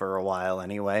single for a while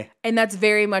anyway. And that's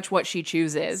very much what she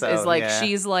chooses. So, is like, yeah.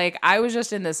 She's like, I was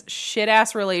just in this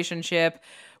shit-ass relationship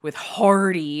with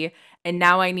Hardy, and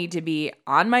now I need to be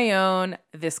on my own.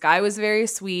 This guy was very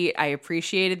sweet. I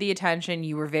appreciated the attention.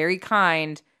 You were very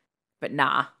kind. But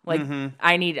nah, like,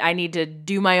 I need to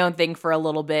do my own thing for a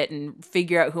little bit and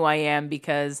figure out who I am,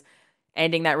 because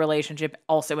ending that relationship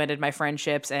also ended my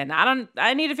friendships, and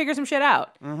I need to figure some shit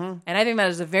out. And I think that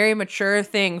is a very mature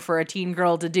thing for a teen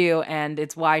girl to do, and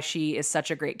it's why she is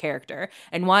such a great character,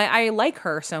 and why I like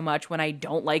her so much when I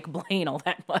don't like Blaine all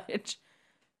that much.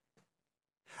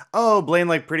 Oh, Blaine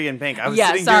like Pretty in Pink. I was Yeah,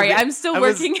 sitting sorry, here, I'm still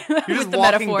working You're with just the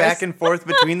walking metaphors. back and forth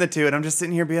between the two, and I'm just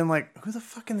sitting here being like, who the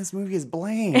fuck in this movie is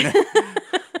Blaine?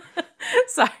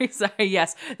 Sorry,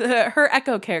 yes. Her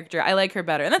Echo character, I like her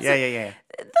better. And that's Yeah.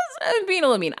 I'm being a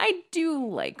little mean. I do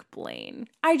like Blaine.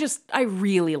 I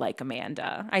really like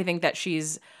Amanda. I think that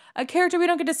she's a character we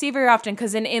don't get to see very often,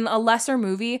 because in a lesser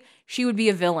movie, she would be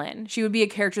a villain. She would be a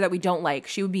character that we don't like.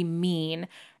 She would be mean.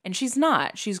 And she's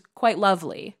not. She's quite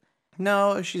lovely.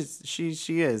 No, she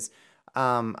is.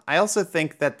 I also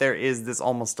think that there is this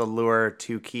almost allure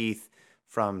to Keith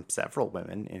from several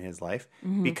women in his life,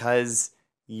 because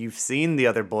you've seen the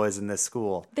other boys in this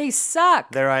school. They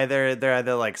suck. They're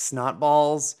either like snot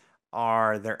balls,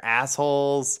 or they're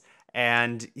assholes,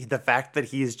 and the fact that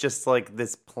he's just like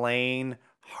this plain,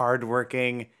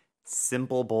 hardworking,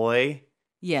 simple boy.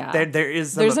 Yeah.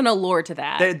 There's an allure to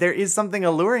that. There is something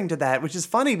alluring to that, which is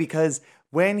funny because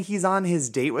when he's on his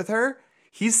date with her,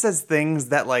 he says things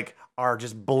that like are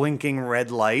just blinking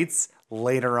red lights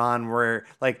later on, where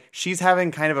like she's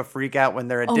having kind of a freak out when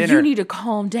they're at dinner. You need to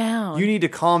calm down. You need to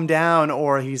calm down.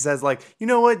 Or he says like, you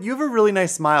know what? You have a really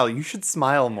nice smile. You should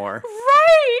smile more.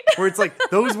 Right. Where it's like,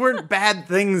 those weren't bad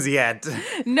things yet.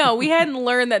 No, we hadn't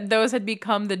learned that those had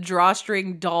become the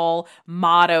drawstring doll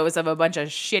mottos of a bunch of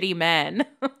shitty men.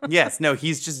 Yes, no,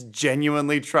 he's just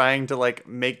genuinely trying to like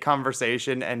make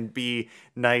conversation and be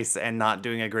nice and not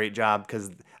doing a great job,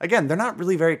 because again, they're not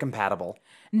really very compatible.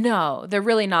 No, they're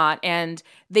really not. And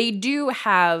they do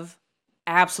have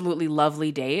absolutely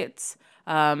lovely dates.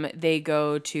 They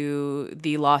go to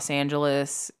the Los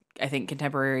Angeles, I think,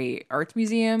 Contemporary Arts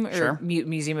Museum, or Sure.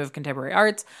 Museum of Contemporary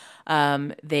Arts.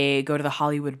 They go to the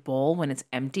Hollywood Bowl when it's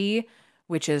empty,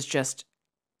 which is just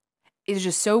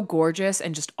so gorgeous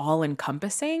and just all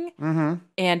encompassing.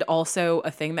 And also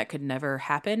a thing that could never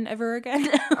happen ever again.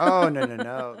 Oh,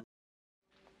 no.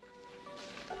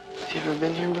 Have you ever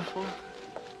been here before?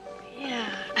 Yeah.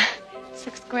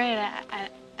 6th grade, I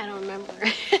don't remember.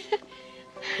 I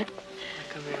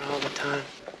come here all the time.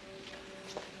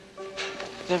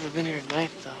 I've never been here at night,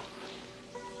 though.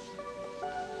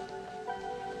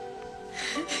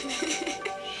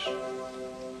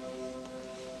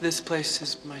 This place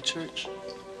is my church.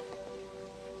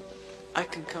 I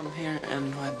can come here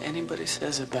and what anybody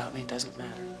says about me doesn't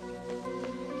matter.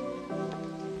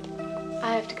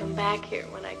 I have to come back here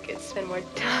when I could spend more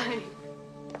time.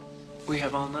 We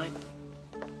have all night.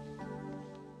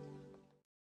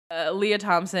 Leah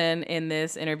Thompson in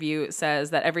this interview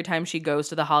says that every time she goes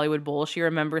to the Hollywood Bowl, she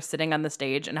remembers sitting on the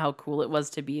stage and how cool it was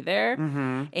to be there.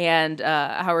 Mm-hmm. And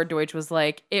Howard Deutsch was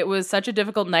like, it was such a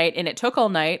difficult night and it took all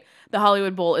night. The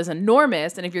Hollywood Bowl is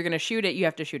enormous. And if you're going to shoot it, you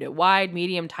have to shoot it wide,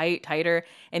 medium, tight, tighter.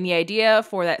 And the idea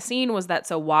for that scene was that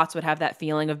so Watts would have that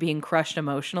feeling of being crushed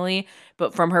emotionally.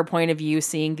 But from her point of view,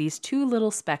 seeing these two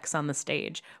little specks on the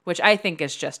stage, which I think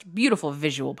is just beautiful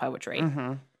visual poetry.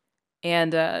 Mm-hmm.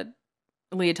 And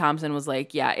Leah Thompson was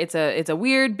like, yeah, it's a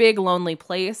weird, big, lonely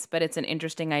place, but it's an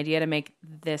interesting idea to make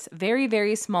this very,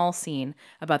 very small scene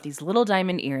about these little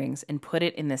diamond earrings and put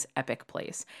it in this epic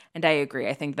place. And I agree.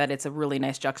 I think that it's a really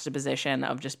nice juxtaposition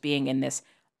of just being in this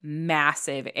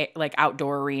massive, like,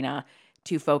 outdoor arena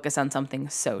to focus on something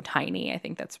so tiny. I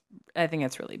think that's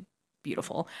really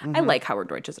beautiful. Mm-hmm. I like Howard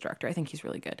Deutsch as a director. I think he's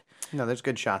really good. No, there's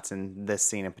good shots in this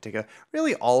scene in particular.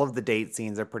 Really, all of the date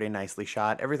scenes are pretty nicely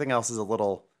shot. Everything else is a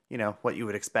little, what you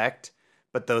would expect.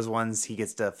 But those ones he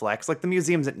gets to flex. Like the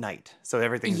museum's at night, so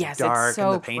everything's dark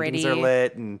so and the paintings pretty. are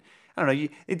lit, and I don't know.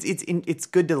 It's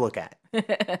good to look at.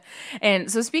 And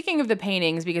so speaking of the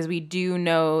paintings, because we do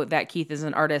know that Keith is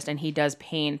an artist and he does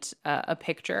paint a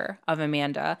picture of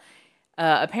Amanda.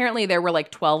 Apparently there were like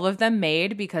 12 of them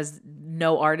made because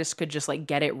no artist could just like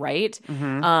get it right.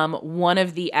 Mm-hmm. One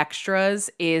of the extras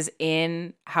is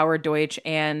in Howard Deutsch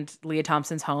and Leah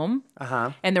Thompson's home.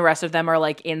 Uh-huh. And the rest of them are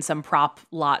like in some prop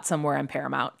lot somewhere in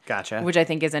Paramount. Gotcha. Which I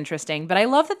think is interesting. But I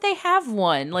love that they have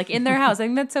one like in their house. I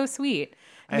think that's so sweet.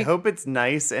 I hope it's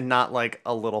nice and not like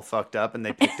a little fucked up and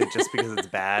they picked it just because it's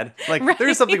bad. Like Right.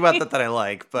 there's something about that I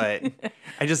like, but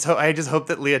I just hope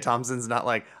that Leah Thompson's not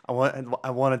like I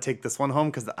want to take this one home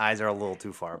because the eyes are a little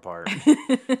too far apart.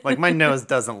 Like my nose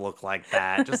doesn't look like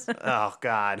that. Just oh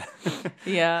god.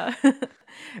 Yeah.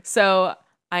 So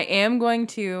I am going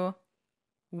to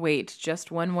wait just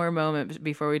one more moment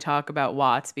before we talk about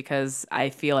Watts because I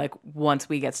feel like once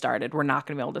we get started, we're not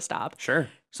going to be able to stop. Sure.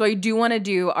 So I do want to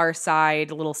do our side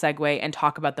little segue and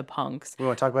talk about the punks. We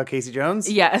want to talk about Casey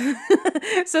Jones? Yeah.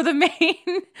 So the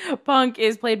main punk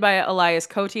is played by Elias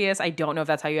Koteas. I don't know if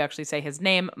that's how you actually say his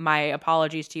name. My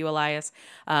apologies to you, Elias.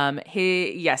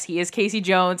 He is Casey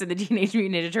Jones in the Teenage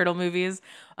Mutant Ninja Turtle movies.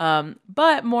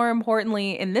 But more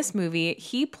importantly, in this movie,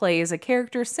 he plays a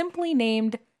character simply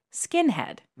named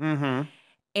Skinhead. Mm-hmm.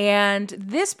 And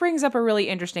this brings up a really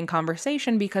interesting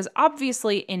conversation because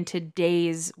obviously in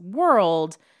today's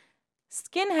world,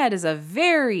 skinhead is a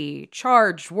very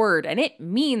charged word and it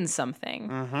means something.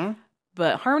 Mm-hmm.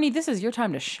 But Harmony, this is your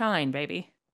time to shine,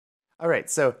 baby. All right,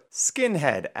 so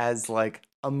skinhead as like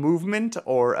a movement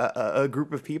or a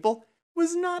group of people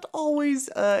was not always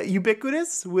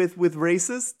ubiquitous with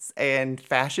racists and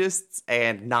fascists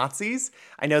and Nazis.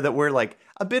 I know that we're like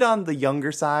a bit on the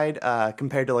younger side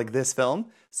compared to like this film.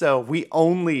 So we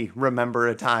only remember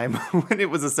a time when it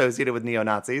was associated with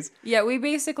neo-Nazis. Yeah, we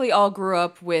basically all grew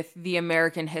up with the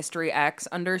American History X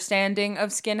understanding of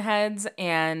skinheads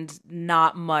and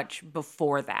not much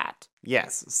before that.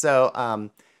 Yes, so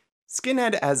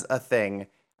skinhead as a thing,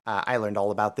 I learned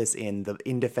all about this in the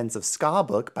In Defense of Ska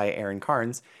book by Aaron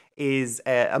Carnes, is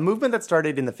a movement that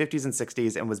started in the 50s and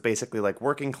 60s and was basically like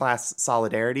working class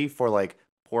solidarity for like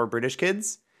poor British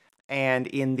kids. And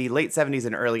in the late 70s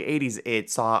and early 80s, it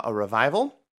saw a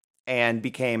revival and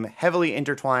became heavily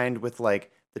intertwined with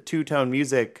like the two-tone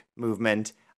music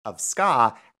movement of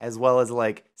ska, as well as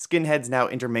like skinheads now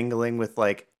intermingling with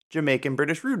like Jamaican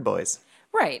British rude boys.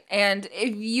 Right. And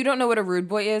if you don't know what a rude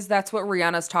boy is, that's what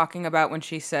Rihanna's talking about when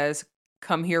she says,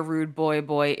 "Come here, rude boy,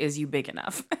 boy, is you big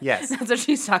enough?" Yes. That's what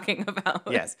she's talking about.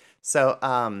 Yes. So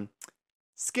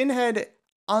skinhead,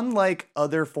 unlike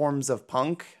other forms of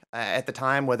punk at the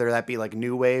time, whether that be like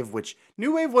new wave, which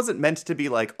new wave wasn't meant to be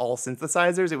like all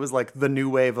synthesizers. It was like the new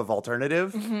wave of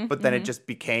alternative, but then it just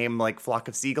became like Flock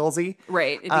of Seagullsy.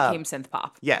 Right. It became synth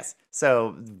pop. Yes.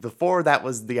 So before that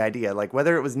was the idea, like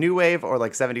whether it was new wave or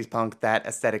like 70s punk, that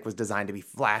aesthetic was designed to be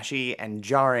flashy and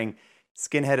jarring.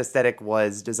 Skinhead aesthetic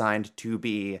was designed to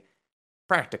be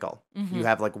practical. You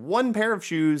have like one pair of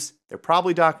shoes. They're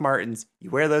probably Doc Martens. You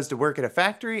wear those to work at a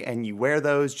factory and you wear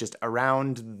those just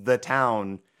around the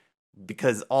town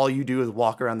because all you do is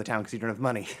walk around the town because you don't have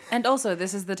money. And also,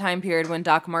 this is the time period when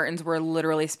Doc Martens were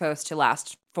literally supposed to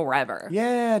last forever.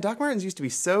 Yeah, Doc Martens used to be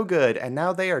so good, and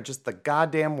now they are just the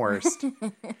goddamn worst.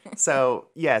 So,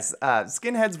 yes,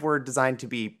 skinheads were designed to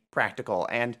be practical,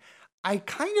 and I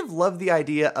kind of love the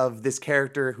idea of this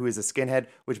character who is a skinhead,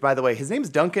 which, by the way, his name's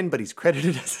Duncan, but he's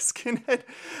credited as a skinhead.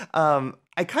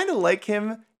 I kind of like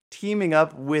him teaming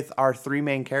up with our three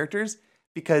main characters,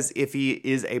 because if he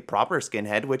is a proper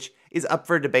skinhead, which is up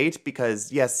for debate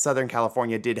because, yes, Southern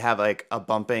California did have like a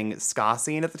bumping ska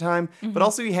scene at the time, but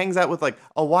also he hangs out with like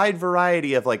a wide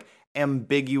variety of like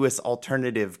ambiguous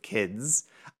alternative kids.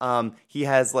 He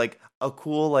has like a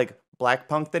cool like black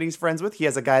punk that he's friends with. He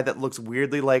has a guy that looks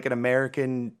weirdly like an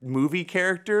American movie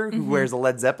character who wears a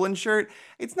Led Zeppelin shirt.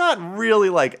 It's not really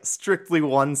like strictly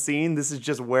one scene. This is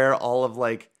just where all of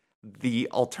like the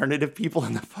alternative people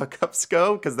in the fuck-ups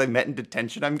go, because they met in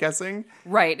detention, I'm guessing.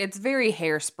 Right. It's very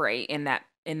Hairspray in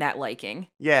that liking.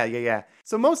 Yeah.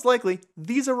 So most likely,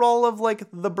 these are all of like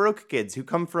the broke kids who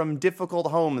come from difficult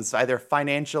homes, either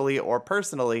financially or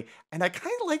personally. And I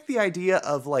kind of like the idea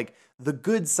of like the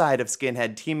good side of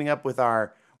Skinhead teaming up with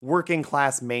our working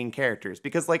class main characters,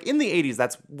 because like in the 80s,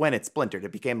 that's when it splintered.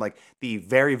 It became like the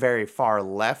very, very far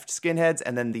left skinheads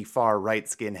and then the far right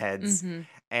skinheads.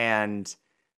 And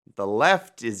the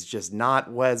left is just not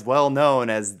as well known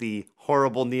as the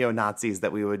horrible neo-Nazis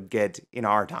that we would get in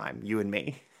our time, you and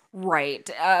me. Right.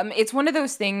 It's one of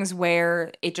those things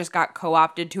where it just got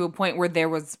co-opted to a point where there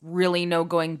was really no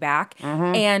going back.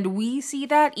 And we see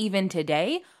that even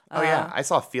today. Oh, yeah. I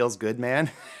saw Feels Good,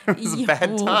 Man. It was a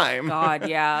bad time. God,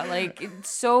 yeah. Like,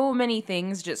 so many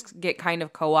things just get kind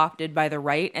of co-opted by the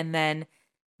right, and then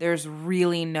there's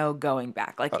really no going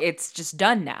back. Like, it's just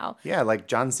done now. Yeah, like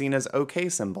John Cena's OK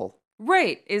symbol.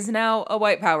 Right, is now a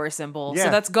white power symbol. Yeah.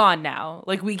 So that's gone now.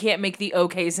 Like, we can't make the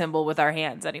OK symbol with our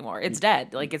hands anymore. It's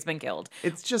dead. Like, it's been killed.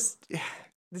 It's just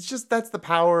that's the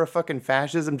power of fucking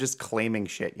fascism, just claiming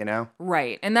shit, you know?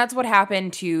 Right. And that's what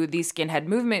happened to the skinhead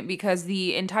movement, because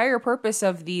the entire purpose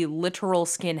of the literal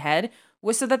skinhead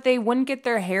was so that they wouldn't get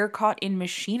their hair caught in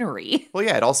machinery. Well,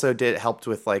 yeah, it also helped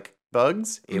with like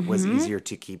bugs. It was easier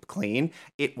to keep clean.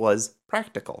 It was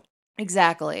practical.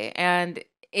 Exactly. And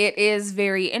it is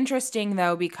very interesting,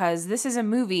 though, because this is a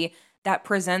movie that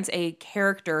presents a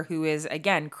character who is,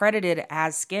 again, credited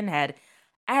as skinhead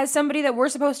as somebody that we're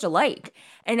supposed to like.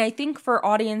 And I think for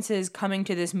audiences coming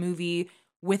to this movie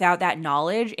without that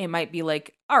knowledge, it might be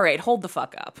like, all right, hold the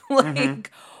fuck up.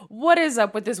 Like, what is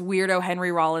up with this weirdo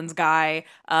Henry Rollins guy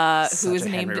who is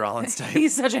named Henry Rollins type.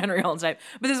 He's such a Henry Rollins type.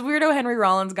 But this weirdo Henry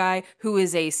Rollins guy who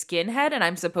is a skinhead, and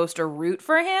I'm supposed to root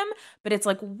for him. But it's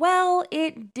like, well,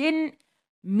 it didn't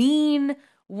mean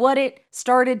what it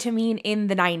started to mean in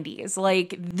the 90s.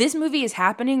 Like, this movie is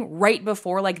happening right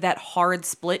before like that hard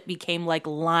split became like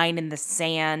line in the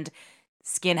sand.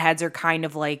 Skinheads are kind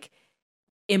of like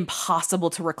impossible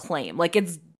to reclaim. Like,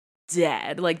 it's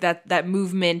dead. Like, that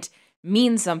movement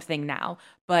means something now.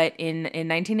 But in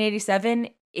 1987,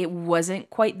 it wasn't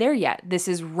quite there yet. This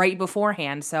is right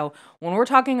beforehand. So when we're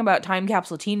talking about time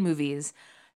capsule teen movies,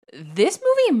 this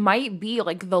movie might be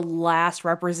like the last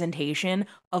representation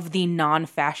of the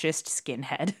non-fascist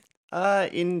skinhead.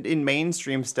 In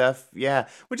mainstream stuff, yeah.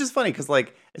 Which is funny, because,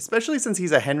 like, especially since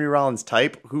he's a Henry Rollins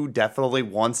type who definitely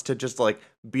wants to just, like,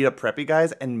 beat up preppy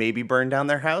guys and maybe burn down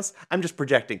their house. I'm just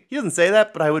projecting. He doesn't say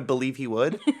that, but I would believe he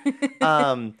would.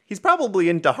 He's probably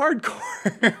into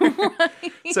hardcore.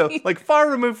 Right. So, like, far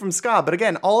removed from ska. But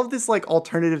again, all of this, like,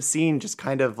 alternative scene just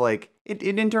kind of, like, it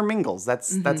intermingles.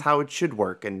 That's how it should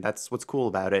work, and that's what's cool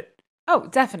about it. Oh,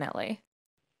 definitely.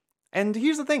 And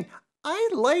here's the thing. I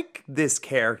like this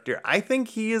character. I think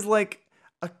he is like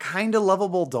a kind of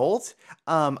lovable dolt.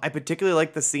 I particularly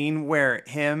like the scene where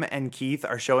him and Keith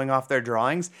are showing off their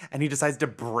drawings, and he decides to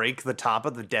break the top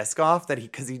of the desk off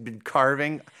because he'd been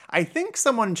carving, I think,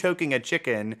 someone choking a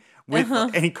chicken with,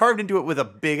 and he carved into it with a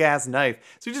big ass knife.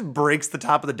 So he just breaks the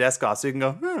top of the desk off so you can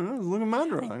go, look at my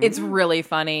drawing. It's really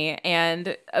funny.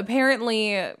 And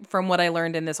apparently, from what I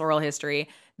learned in this oral history,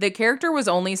 the character was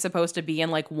only supposed to be in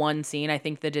like one scene, I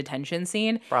think the detention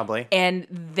scene. Probably. And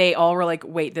they all were like,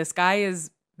 wait, this guy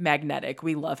is magnetic.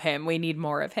 We love him. We need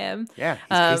more of him. Yeah,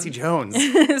 he's Casey Jones.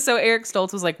 So Eric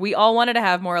Stoltz was like, we all wanted to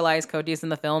have more Elias Koteas in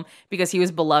the film because he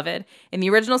was beloved. In the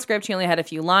original script, he only had a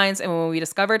few lines. And when we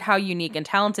discovered how unique and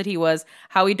talented he was,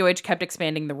 Howie Deutsch kept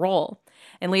expanding the role.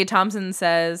 And Leah Thompson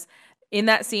says, in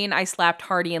that scene, I slapped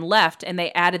Hardy and left, and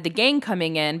they added the gang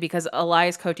coming in because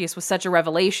Elias Koteas was such a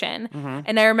revelation.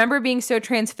 And I remember being so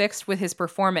transfixed with his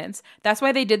performance. That's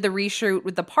why they did the reshoot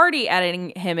with the party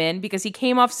adding him in, because he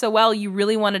came off so well, you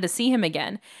really wanted to see him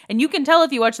again. And you can tell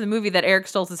if you watch the movie that Eric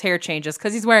Stoltz's hair changes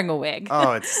because he's wearing a wig.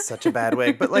 Oh, it's such a bad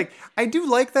wig. But like, I do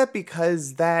like that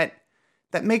because that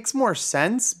makes more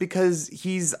sense, because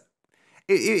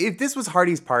if this was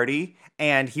Hardy's party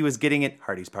and he was getting it,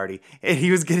 Hardy's party, and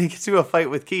he was getting into a fight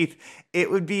with Keith,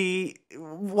 it would be,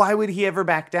 why would he ever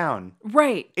back down?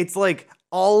 Right. It's like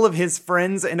all of his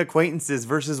friends and acquaintances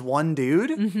versus one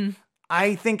dude. Mm-hmm.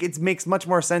 I think it makes much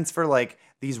more sense for like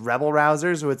these rebel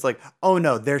rousers who it's like, oh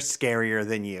no, they're scarier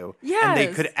than you. And they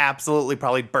Yes. could absolutely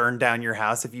probably burn down your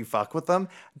house if you fuck with them.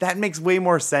 That makes way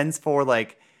more sense for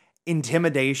like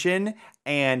intimidation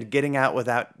and getting out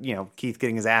without, Keith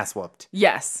getting his ass whooped.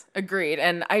 Yes, agreed.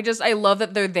 And I love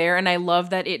that they're there, and I love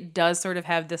that it does sort of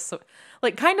have this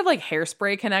like kind of like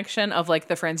Hairspray connection of like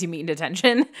the friends you meet in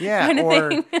detention Yeah, kind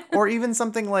of thing. or even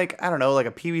something like, I don't know, like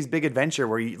a Pee-wee's Big Adventure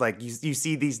where you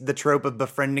see the trope of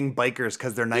befriending bikers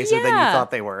because they're nicer than you Yeah.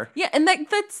 thought they were. Yeah, and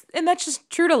that's just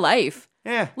true to life.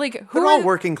 Yeah. Like They're all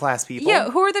working class people. Yeah,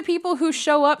 who are the people who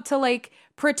show up to like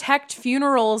protect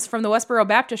funerals from the Westboro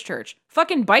Baptist Church?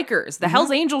 Fucking bikers. The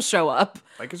Hells Angels show up.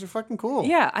 Bikers are fucking cool.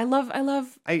 Yeah, I love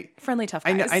friendly tough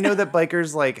I guys. know that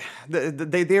bikers like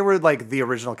they were like the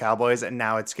original cowboys, and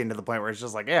now it's getting to the point where it's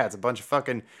just like, yeah, it's a bunch of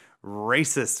fucking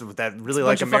racists that really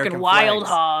like bunch of American fucking wild flags.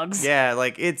 hogs. Yeah,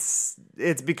 like it's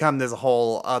become this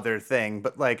whole other thing.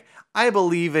 But like I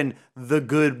believe in the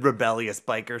good rebellious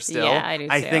biker still. Yeah, I do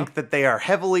I too. think that they are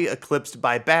heavily eclipsed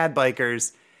by bad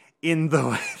bikers in the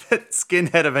way that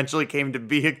Skinhead eventually came to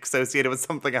be associated with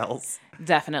something else.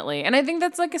 Definitely. And I think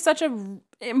that's like such a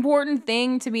important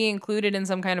thing to be included in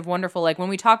some kind of wonderful, like when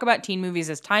we talk about teen movies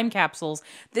as time capsules,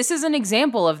 this is an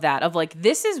example of that, of like,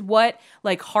 this is what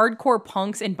like hardcore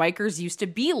punks and bikers used to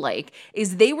be like,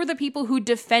 is they were the people who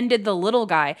defended the little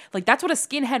guy. Like that's what a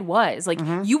skinhead was. Like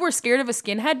you were scared of a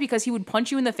skinhead because he would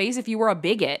punch you in the face if you were a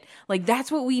bigot. Like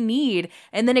that's what we need.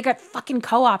 And then it got fucking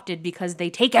co-opted because they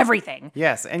take everything.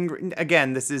 Yes, and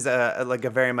again, this is a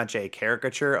very much a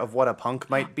caricature of what a punk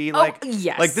might be like.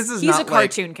 Yes. Like this is He's not a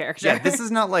cartoon character. Yeah, this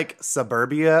is not like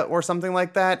Suburbia or something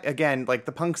like that. Again, like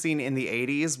the punk scene in the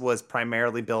 80s was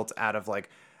primarily built out of like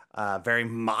very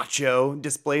macho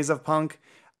displays of punk.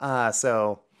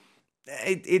 So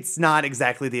it's not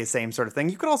exactly the same sort of thing.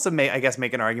 You could also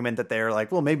make an argument that they're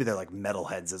like, well, maybe they're like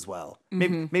metalheads as well.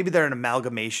 Maybe they're an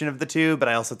amalgamation of the two, but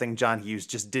I also think John Hughes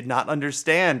just did not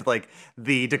understand like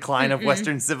the decline of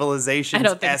Western civilization I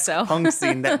don't think so. punk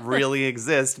scene that really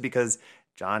exists, because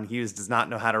John Hughes does not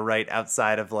know how to write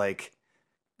outside of like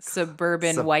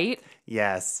Suburban white.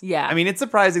 yes. Yeah. I mean, it's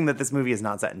surprising that this movie is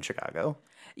not set in Chicago.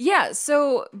 Yeah,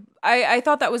 so I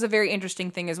thought that was a very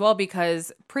interesting thing as well,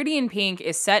 because Pretty in Pink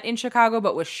is set in Chicago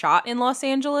but was shot in Los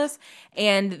Angeles,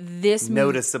 and this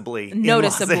Noticeably in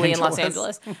Los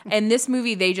Angeles. And this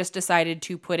movie, they just decided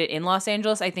to put it in Los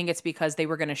Angeles. I think it's because they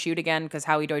were going to shoot again, because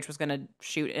Howie Deutsch was going to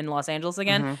shoot in Los Angeles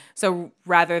again. So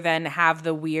rather than have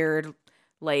the weird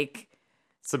like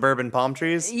Suburban palm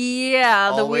trees.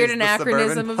 yeah, the Always weird the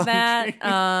anachronism suburban of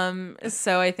that.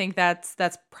 So I think that's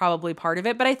probably part of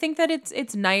it. But I think that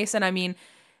it's nice, and I mean,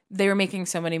 they were making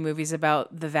so many movies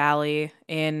about the Valley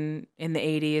in the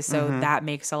 80s, so that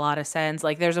makes a lot of sense.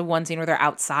 Like there's one scene where they're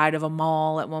outside of a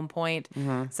mall at one point.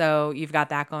 So you've got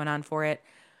that going on for it.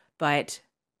 But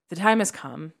the time has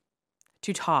come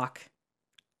to talk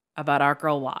about our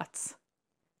girl Watts.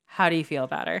 How do you feel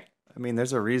about her? I mean,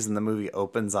 there's a reason the movie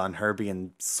opens on her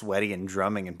being sweaty and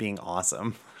drumming and being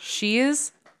awesome. She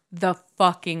is the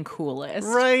fucking coolest.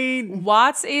 Right.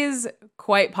 Watts is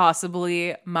quite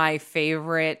possibly my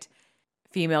favorite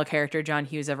female character John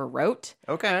Hughes ever wrote.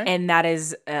 Okay. And that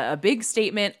is a big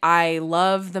statement. I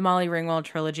love the Molly Ringwald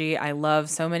trilogy. I love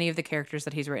so many of the characters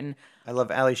that he's written. I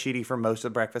love Ali Sheedy for most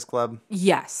of Breakfast Club.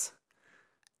 Yes.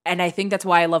 And I think that's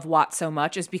why I love Watts so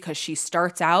much, is because she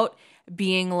starts out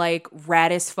being like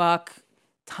rad as fuck,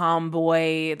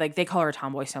 tomboy. Like they call her a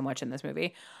tomboy so much in this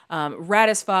movie. Rad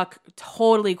as fuck,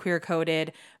 totally queer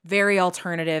coded, very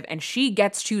alternative. And she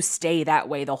gets to stay that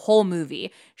way the whole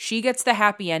movie. She gets the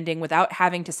happy ending without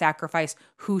having to sacrifice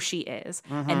who she is.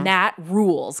 And that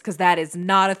rules, because that is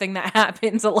not a thing that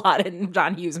happens a lot in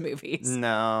John Hughes movies.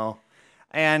 No.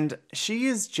 And she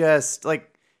is just like,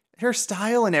 her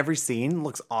style in every scene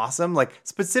looks awesome. Like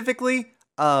specifically,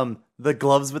 the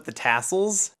gloves with the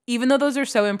tassels. Even though those are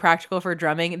so impractical for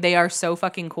drumming, they are so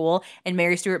fucking cool. And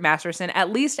Mary Stuart Masterson,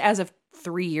 at least as of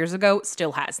 3 years ago,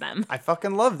 still has them. I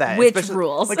fucking love that. Which Especially,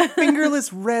 rules. Like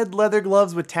fingerless red leather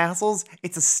gloves with tassels.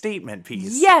 It's a statement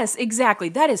piece. Yes, exactly.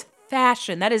 That is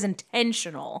fashion. That is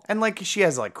intentional. And like she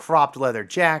has like cropped leather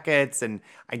jackets, and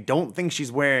I don't think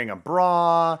she's wearing a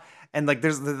bra. And like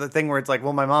there's the thing where it's like,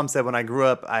 well, my mom said when I grew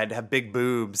up I'd have big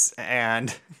boobs,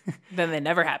 and Then they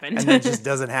never happened. and that just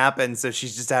doesn't happen. So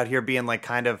she's just out here being like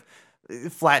kind of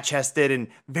flat chested and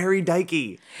very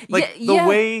dykey. Like the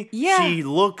way she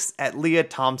looks at Leah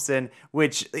Thompson,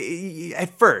 which at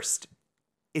first,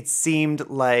 it seemed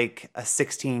like a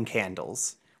 16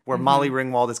 Candles, where Molly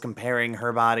Ringwald is comparing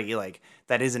her body, like,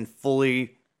 that isn't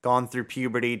fully gone through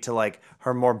puberty to, like,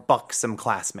 her more buxom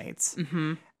classmates.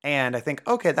 And I think,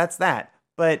 okay, that's that.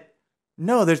 But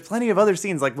no, there's plenty of other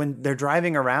scenes, like when they're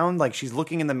driving around, like she's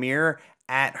looking in the mirror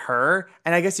at her.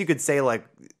 And I guess you could say, like,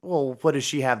 well, what does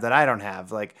she have that I don't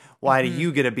have? Like, why do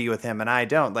you get to be with him and I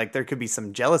don't? Like, there could be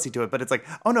some jealousy to it, but it's like,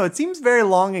 oh no, it seems very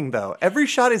longing though. Every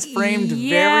shot is framed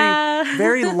very,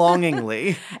 very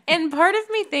longingly. And part of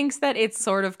me thinks that it's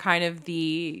sort of kind of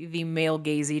the male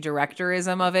gazy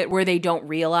directorism of it, where they don't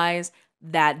realize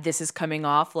that this is coming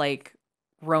off like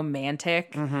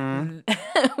romantic when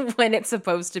it's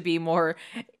supposed to be more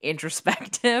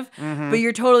introspective. But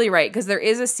you're totally right, because there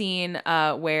is a scene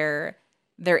where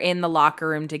they're in the locker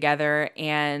room together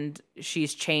and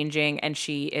she's changing and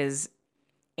she is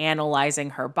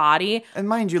analyzing her body. And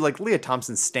mind you, like, Leah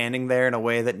Thompson's standing there in a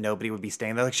way that nobody would be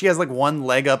standing there. Like, she has like one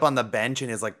leg up on the bench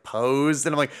and is like posed.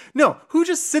 And I'm like, no, who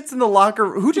just sits in the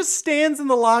locker? Who just stands in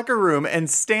the locker room and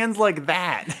stands like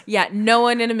that? Yeah, no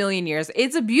one in a million years.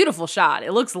 It's a beautiful shot.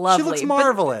 It looks lovely. She looks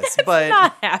marvelous, but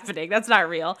not happening. That's not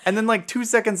real. And then like 2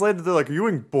 seconds later, they're like, are you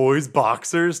wearing boys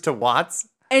boxers to Watts?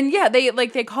 And yeah,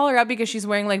 they call her out because she's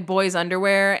wearing like boys'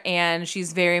 underwear, and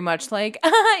she's very much like, yeah,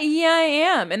 I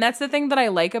am. And that's the thing that I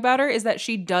like about her, is that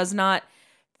she does not.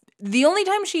 The only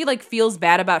time she like feels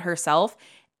bad about herself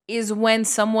is when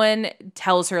someone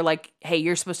tells her like, hey,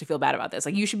 you're supposed to feel bad about this.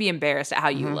 Like, you should be embarrassed at how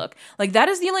you look. Like, that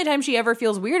is the only time she ever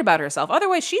feels weird about herself.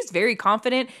 Otherwise, she's very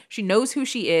confident. She knows who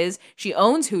she is. She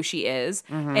owns who she is.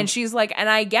 And she's like, and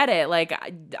I get it. Like,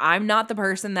 I'm not the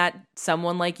person that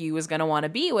someone like you is going to want to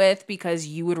be with, because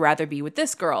you would rather be with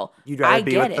this girl. You'd rather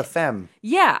be with the femme.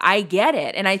 Yeah, I get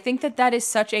it. And I think that that is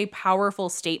such a powerful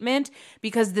statement,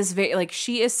 because this like,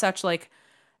 she is such like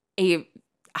a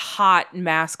hot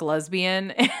mask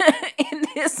lesbian in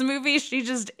this movie. She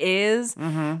just is.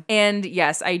 And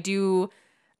yes, I do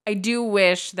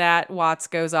wish that Watts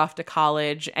goes off to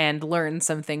college and learns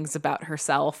some things about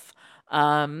herself,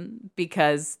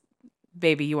 because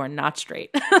baby, you are not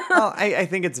straight. Well, I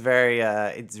think it's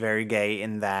very gay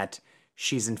in that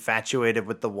she's infatuated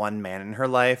with the one man in her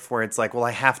life, where it's like, well,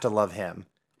 I have to love him.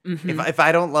 If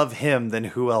I don't love him, then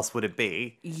who else would it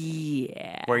be?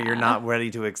 Yeah. Where you're not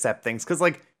ready to accept things. Because,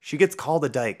 like, she gets called a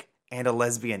dyke and a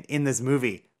lesbian in this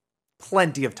movie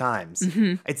plenty of times.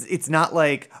 It's not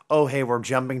like, oh, hey, we're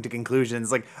jumping to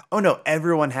conclusions. Like, oh, no,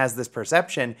 everyone has this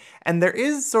perception. And there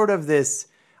is sort of this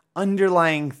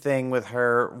underlying thing with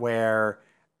her where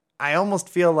I almost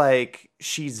feel like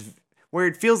where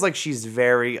it feels like she's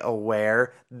very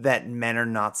aware that men are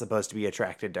not supposed to be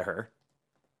attracted to her.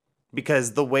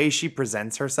 Because the way she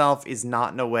presents herself is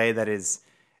not in a way that is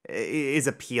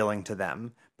appealing to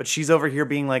them. But she's over here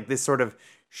being like this sort of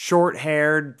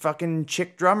short-haired fucking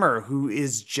chick drummer who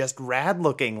is just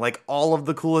rad-looking, like all of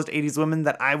the coolest 80s women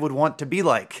that I would want to be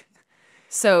like.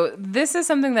 So this is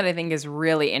something that I think is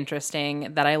really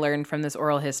interesting that I learned from this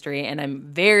oral history, and I'm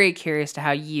very curious to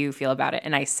how you feel about it,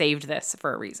 and I saved this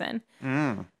for a reason.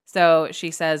 So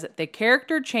she says, the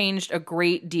character changed a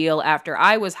great deal after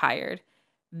I was hired.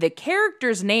 The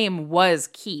character's name was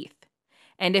Keith.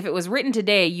 And if it was written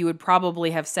today, you would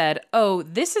probably have said, oh,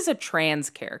 this is a trans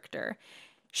character.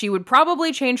 She would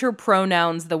probably change her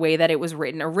pronouns the way that it was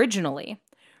written originally.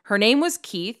 Her name was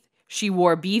Keith. She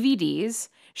wore BVDs.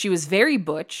 She was very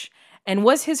butch and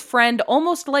was his friend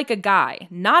almost like a guy,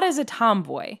 not as a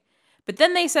tomboy. But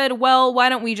then they said, well, why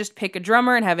don't we just pick a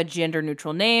drummer and have a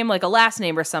gender-neutral name, like a last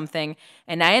name or something?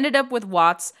 And I ended up with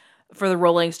Watts. For the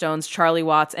Rolling Stones, Charlie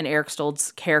Watts and Eric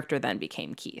Stoltz's character then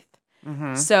became Keith.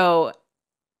 So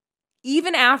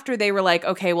even after they were like,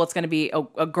 okay, well, it's going to be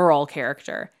a girl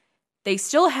character, they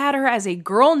still had her as a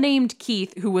girl named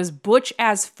Keith who was butch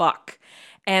as fuck.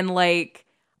 And like,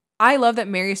 I love that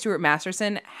Mary Stuart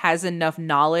Masterson has enough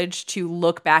knowledge to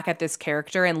look back at this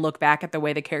character and look back at the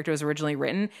way the character was originally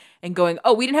written and going,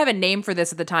 oh, we didn't have a name for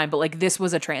this at the time, but like, this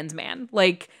was a trans man.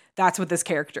 Like, that's what this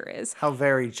character is. How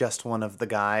very Just One of the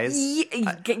Guys.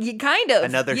 Kind of.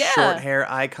 Another short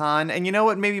hair icon. And you know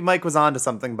what? Maybe Mike was onto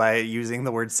something by using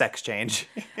the word sex change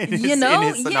in his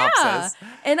synopsis. Yeah.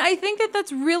 And I think that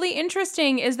that's really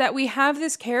interesting, is that we have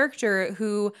this character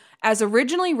who, as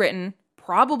originally written,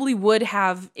 probably would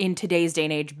have, in today's day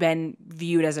and age, been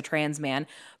viewed as a trans man.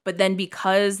 But then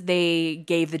because they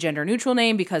gave the gender neutral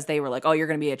name, because they were like, oh, you're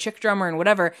going to be a chick drummer and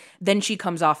whatever, then she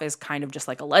comes off as kind of just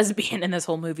like a lesbian in this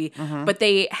whole movie. But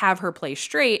they have her play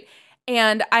straight.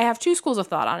 And I have two schools of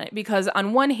thought on it, because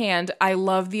on one hand, I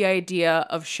love the idea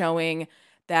of showing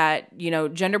that, you know,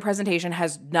 gender presentation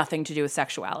has nothing to do with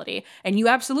sexuality. And you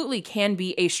absolutely can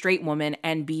be a straight woman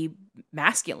and be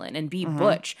masculine and be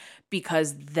butch,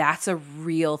 because that's a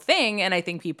real thing. And I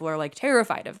think people are like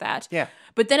terrified of that. Yeah.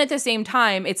 But then at the same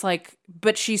time, it's like,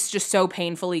 but she's just so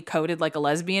painfully coded like a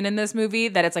lesbian in this movie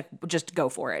that it's like, just go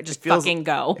for it. Just fucking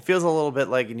go. It feels a little bit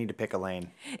like you need to pick a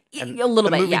lane. And a little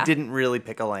the bit, movie yeah. didn't really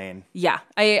pick a lane. Yeah,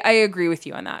 I agree with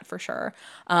you on that for sure.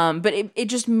 But it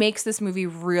just makes this movie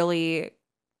really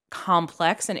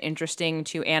complex and interesting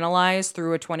to analyze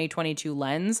through a 2022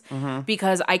 lens,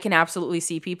 because I can absolutely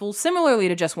see people, similarly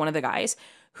to Just One of the Guys,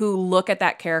 who look at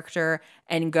that character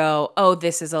and go, oh,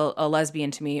 this is a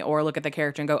lesbian to me, or look at the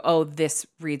character and go, oh, this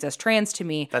reads as trans to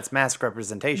me. That's mask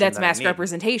representation. That's mask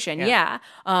representation, yeah.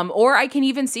 Or I can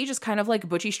even see just kind of like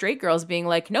butchy straight girls being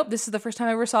like, nope, this is the first time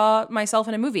I ever saw myself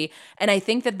in a movie. And I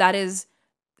think that is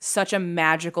such a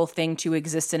magical thing to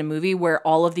exist in a movie, where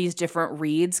all of these different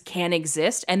reads can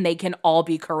exist and they can all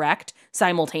be correct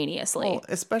simultaneously. Well,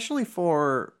 especially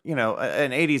for, an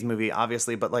 80s movie,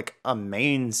 obviously, but like a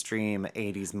mainstream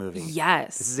 80s movie.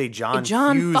 Yes. This is a John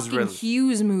Hughes fucking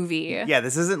Hughes movie. Yeah,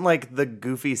 this isn't like the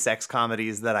goofy sex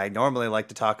comedies that I normally like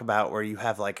to talk about, where you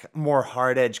have like more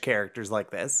hard edge characters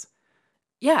like this.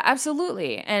 Yeah,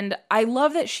 absolutely. And I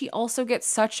love that she also gets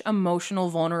such emotional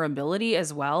vulnerability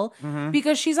as well,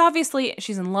 because she's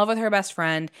in love with her best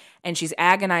friend and she's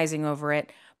agonizing over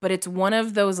it, but it's one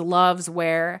of those loves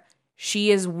where she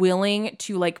is willing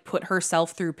to like put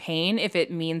herself through pain if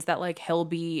it means that like he'll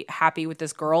be happy with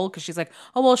this girl, because she's like,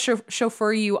 oh, well,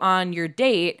 chauffeur you on your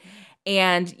date.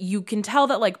 And you can tell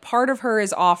that like part of her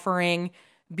is offering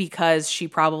because she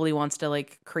probably wants to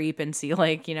like creep and see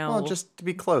like, Well, just to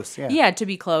be close, yeah. Yeah, to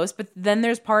be close. But then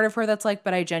there's part of her that's like,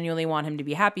 but I genuinely want him to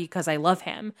be happy because I love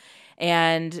him.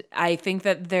 And I think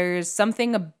that there's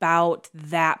something about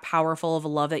that powerful of a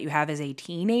love that you have as a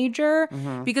teenager,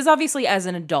 because obviously as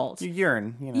an adult, You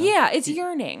yearn, yeah, it's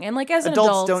yearning. And like as an Adults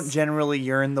adult, don't generally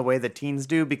yearn the way that teens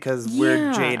do, because we're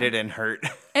Yeah. jaded and hurt.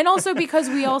 and also because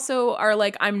we also are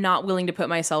like, I'm not willing to put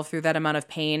myself through that amount of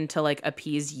pain to like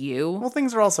appease you. Well,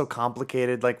 things are also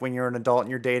complicated, like when you're an adult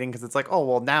and you're dating, because it's like, oh,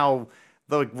 well, now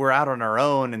we're out on our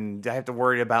own and I have to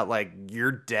worry about like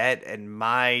your debt and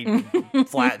my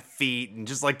flat feet, and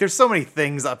just like there's so many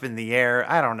things up in the air.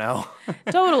 I don't know.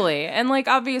 Totally. And like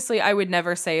obviously I would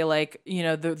never say like,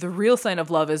 the real sign of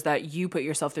love is that you put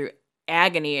yourself through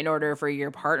agony in order for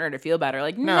your partner to feel better.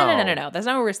 Like no. That's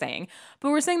not what we're saying.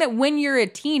 But we're saying that when you're a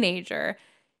teenager,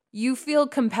 you feel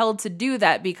compelled to do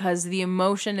that because the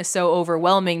emotion is so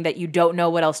overwhelming that you don't know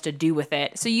what else to do with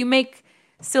it. So you make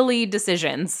silly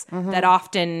decisions that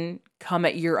often come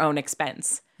at your own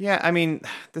expense. Yeah, I mean,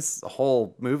 this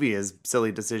whole movie is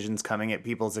silly decisions coming at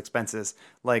people's expenses.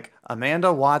 Like,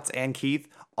 Amanda, Watts, and Keith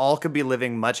all could be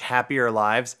living much happier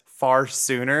lives far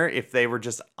sooner if they were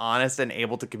just honest and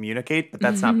able to communicate, but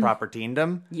that's not proper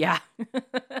teendom. Yeah.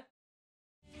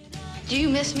 Do you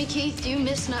miss me, Keith? Do you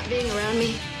miss not being around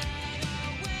me?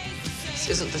 This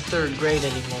isn't the third grade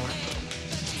anymore.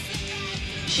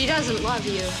 She doesn't love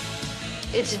you.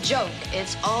 It's a joke.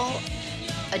 It's all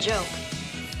a joke.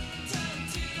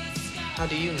 How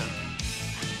do you know?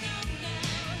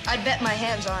 I'd bet my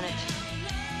hands on it.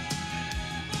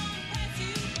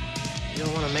 You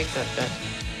don't want to make that bet.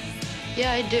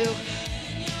 Yeah, I do.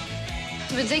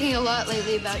 I've been thinking a lot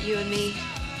lately about you and me.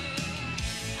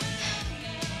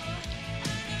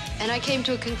 And I came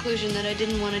to a conclusion that I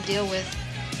didn't want to deal with.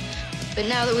 But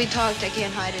now that we talked, I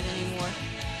can't hide it anymore.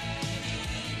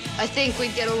 I think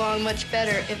we'd get along much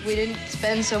better if we didn't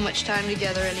spend so much time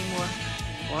together anymore.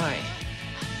 Why?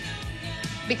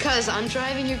 Because I'm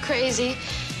driving you crazy,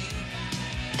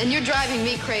 and you're driving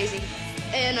me crazy.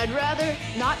 And I'd rather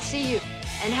not see you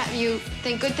and have you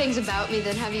think good things about me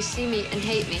than have you see me and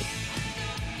hate me.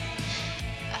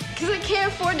 Because I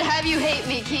can't afford to have you hate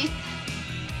me, Keith.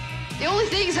 The only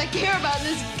things I care about in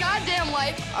this goddamn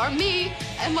life are me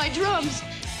and my drums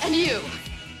and you.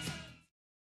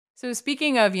 So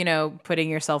speaking of, putting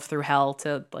yourself through hell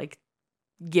to like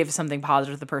give something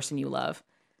positive to the person you love,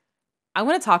 I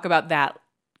want to talk about that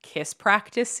kiss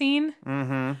practice scene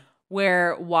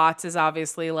where Watts is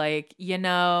obviously like,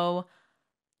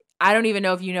 I don't even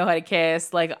know if you know how to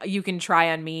kiss. Like, you can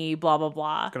try on me, blah, blah,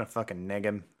 blah. I'm gonna fucking neg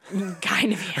him.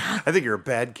 Kind of, yeah. I think you're a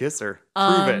bad kisser.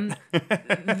 Prove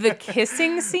it. The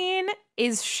kissing scene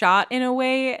is shot in a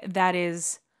way that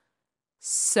is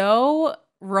so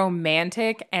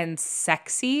romantic and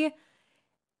sexy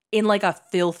in like a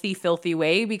filthy, filthy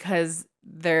way, because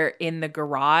they're in the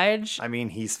garage. I mean,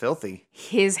 he's filthy.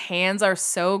 His hands are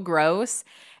so gross.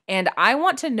 And I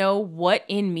want to know what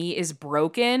in me is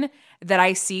broken that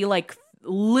I see like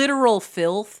literal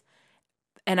filth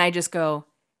and I just go,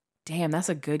 Damn, that's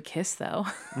a good kiss, though.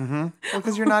 Well,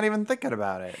 because you're not even thinking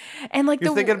about it. And like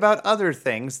You're thinking about other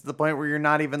things to the point where you're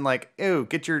not even like, ew,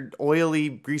 get your oily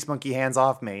grease monkey hands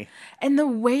off me. And the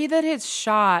way that it's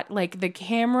shot, like the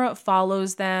camera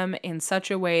follows them in such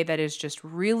a way that is just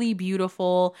really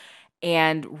beautiful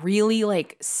and really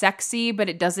like sexy, but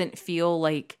it doesn't feel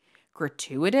like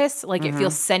gratuitous. Like it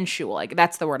feels sensual. Like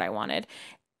that's the word I wanted.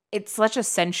 It's such a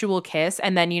sensual kiss.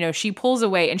 And then, she pulls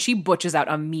away and she butches out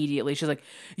immediately. She's like,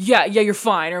 yeah, you're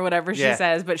fine, or whatever she Yeah.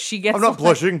 says. But she gets I'm not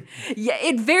blushing. Yeah,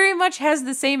 it very much has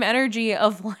the same energy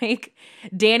of like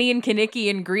Danny and Kaneki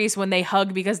in Grease when they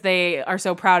hug because they are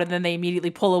so proud and then they immediately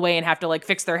pull away and have to like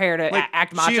fix their hair to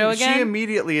act macho again. She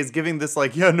immediately is giving this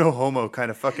like, yeah, no homo kind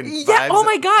of fucking vibes. Yeah, oh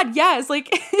my God, yes. Like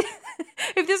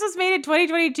if this was made in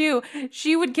 2022,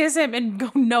 she would kiss him and go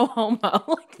no homo.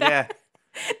 Like that. Yeah.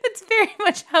 That's very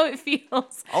much how it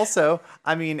feels. Also,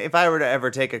 I mean, if I were to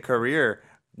ever take a career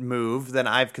move, then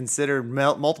I've considered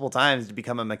multiple times to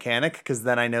become a mechanic because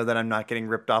then I know that I'm not getting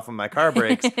ripped off when my car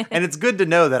breaks. And it's good to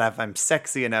know that if I'm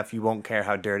sexy enough, you won't care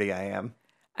how dirty I am.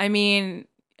 I mean,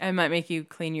 I might make you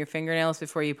clean your fingernails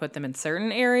before you put them in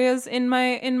certain areas in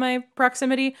my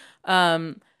proximity.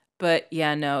 But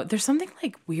yeah, no, there's something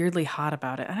like weirdly hot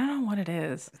about it. I don't know what it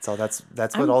is. So that's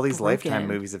what I'm all these broken. Lifetime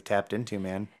movies have tapped into,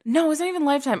 man. No, it's not even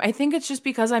Lifetime. I think it's just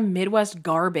because I'm Midwest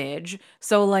garbage.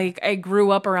 So like I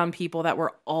grew up around people that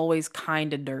were always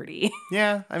kind of dirty.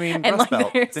 Yeah, I mean, And, Rust like,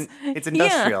 Belt. there's- It's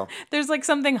industrial. Yeah, there's like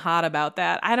something hot about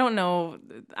that. I don't know.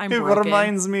 I'm It broken.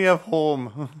 reminds me of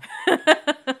home.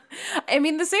 I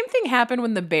mean, the same thing happened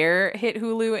when The Bear hit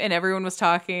Hulu and everyone was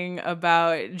talking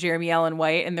about Jeremy Allen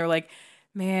White and they're like,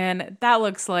 man, that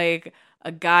looks like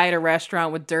a guy at a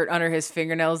restaurant with dirt under his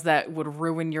fingernails that would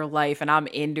ruin your life, and I'm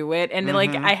into it. And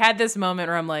like, I had this moment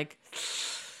where I'm like,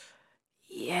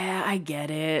 yeah, I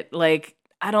get it. Like,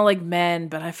 I don't like men,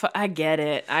 but I get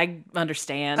it. I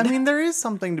understand. I mean, there is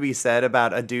something to be said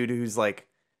about a dude who's like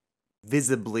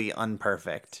visibly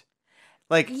unperfect.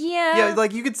 Like, Yeah.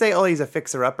 like you could say, oh, he's a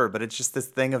fixer-upper, but it's just this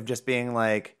thing of just being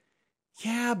like,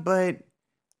 yeah, but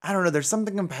I don't know, there's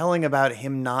something compelling about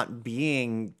him not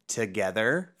being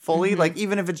together fully. Like,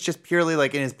 even if it's just purely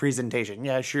like in his presentation.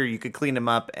 Yeah, sure, you could clean him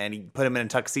up and you put him in a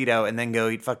tuxedo and then go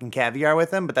eat fucking caviar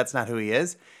with him, but that's not who he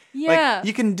is. Yeah. Like,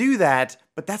 you can do that,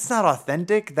 but that's not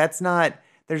authentic. That's not,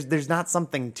 there's not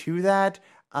something to that.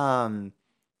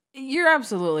 You're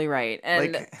absolutely right.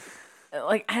 And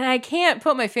Like, and I can't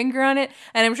put my finger on it.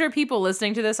 And I'm sure people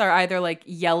listening to this are either like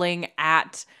yelling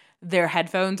at their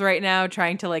headphones right now,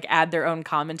 trying to like add their own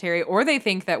commentary, or they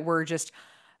think that we're just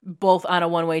both on a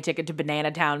one-way ticket to Banana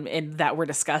Town and that we're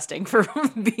disgusting for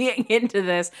being into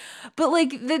this. But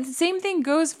like the same thing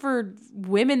goes for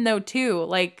women though too.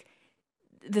 Like,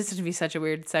 this would be such a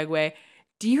weird segue.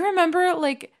 Do you remember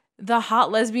like the hot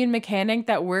lesbian mechanic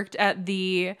that worked at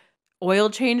the oil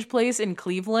change place in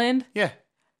Cleveland? yeah.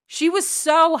 She was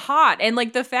so hot. And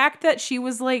like the fact that she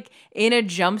was like in a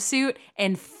jumpsuit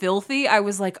and filthy, I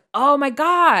was like, oh my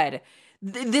God,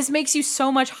 this makes you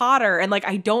so much hotter. And like,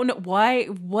 I don't know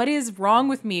what is wrong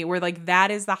with me where like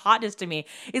that is the hotness to me.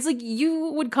 It's like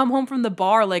you would come home from the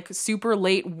bar like super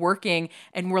late working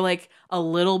and were like a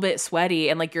little bit sweaty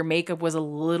and like your makeup was a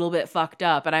little bit fucked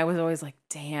up. And I was always like,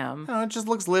 damn. Oh, it just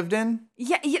looks lived in.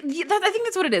 Yeah, I think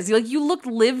that's what it is. Like you look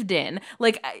lived in.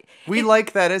 Like We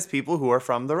like that as people who are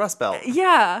from the Rust Belt.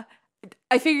 yeah,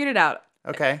 I figured it out.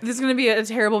 Okay. This is going to be a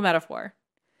terrible metaphor.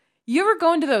 You ever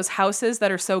go into those houses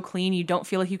that are so clean you don't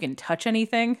feel like you can touch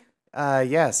anything?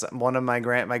 Yes. One of my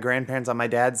grandparents on my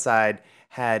dad's side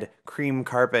had cream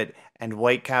carpet and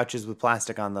white couches with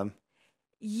plastic on them.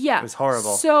 Yeah. It was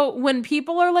horrible. So when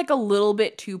people are like a little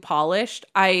bit too polished,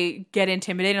 I get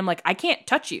intimidated. I'm like, I can't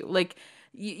touch you. Like,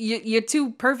 you're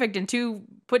too perfect and too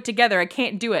put together. I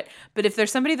can't do it. But if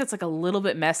there's somebody that's like a little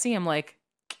bit messy, I'm like,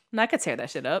 I could tear that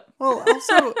shit up. Well,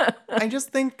 also, I just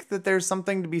think that there's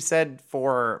something to be said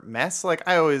for mess. Like,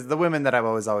 the women that I've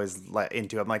always let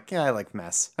into, I'm like, yeah, I like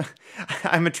mess.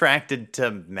 I'm attracted to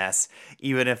mess,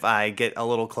 even if I get a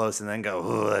little close and then go,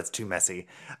 oh, that's too messy.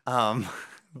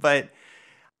 But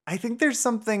I think there's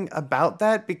something about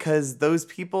that because those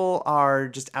people are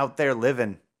just out there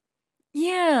living.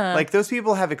 Yeah. Like, those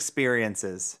people have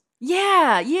experiences.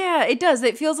 Yeah, it does.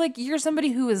 It feels like you're somebody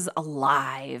who is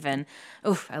alive and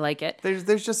oof, I like it.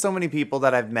 There's just so many people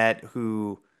that I've met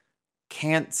who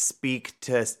can't speak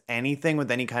to anything with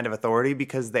any kind of authority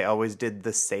because they always did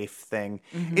the safe thing.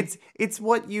 Mm-hmm. It's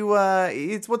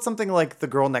what something like The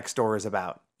Girl Next Door is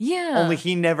about. Yeah. Only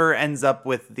he never ends up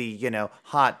with the,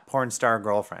 hot porn star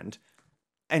girlfriend.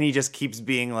 and he just keeps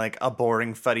being like a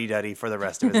boring fuddy-duddy for the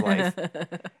rest of his life.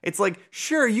 It's like,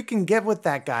 sure, you can get with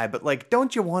that guy, but like,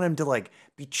 don't you want him to like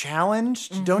be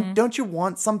challenged? Don't you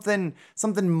want something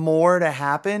more to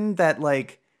happen that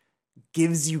like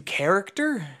gives you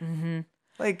character?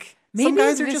 Like, some Maybe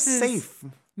guys are this just is- safe.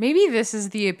 Maybe this is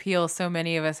the appeal so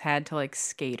many of us had to like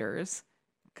skaters,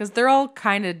 because they're all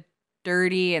kind of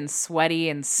dirty and sweaty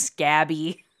and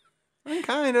scabby.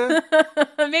 Kind of.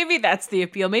 Maybe that's the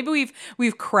appeal. Maybe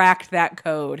we've cracked that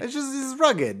code. It's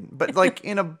rugged, but like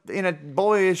in a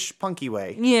boyish, punky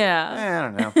way. Yeah. I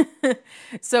don't know.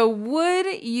 So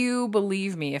would you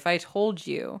believe me if I told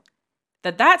you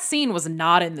that scene was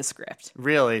not in the script?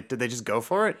 Really? Did they just go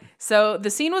for it? So the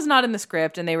scene was not in the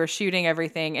script, and they were shooting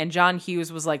everything, and John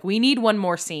Hughes was like, we need one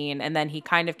more scene, and then he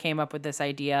kind of came up with this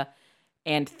idea,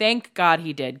 and thank God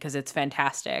he did, because it's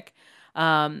fantastic.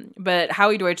 But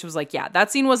Howie Deutsch was like, yeah,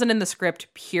 that scene wasn't in the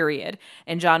script, period.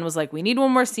 And John was like, we need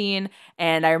one more scene.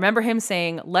 And I remember him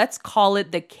saying, let's call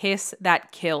it the kiss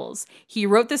that kills. He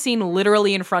wrote the scene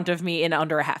literally in front of me in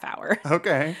under a half hour.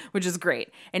 Okay. Which is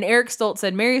great. And Eric Stoltz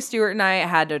said, Mary Stewart and I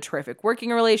had a terrific working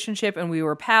relationship and we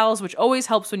were pals, which always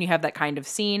helps when you have that kind of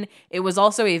scene. It was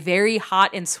also a very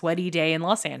hot and sweaty day in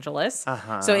Los Angeles.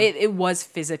 So it was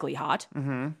physically hot.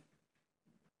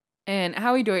 And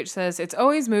Howie Deutsch says, it's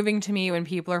always moving to me when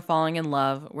people are falling in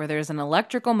love, where there's an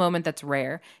electrical moment that's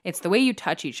rare. It's the way you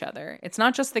touch each other. It's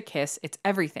not just the kiss, it's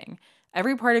everything.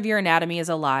 Every part of your anatomy is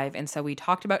alive, and so we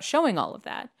talked about showing all of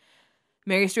that.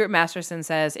 Mary Stuart Masterson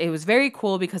says, it was very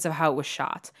cool because of how it was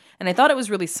shot, and I thought it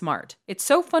was really smart. It's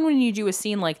so fun when you do a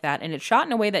scene like that, and it's shot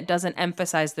in a way that doesn't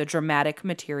emphasize the dramatic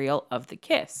material of the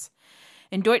kiss.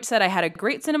 And Deutsch said, I had a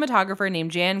great cinematographer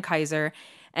named Jan Kaiser,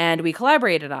 and we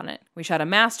collaborated on it. We shot a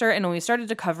master, and when we started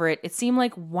to cover it, it seemed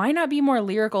like, why not be more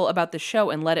lyrical about the show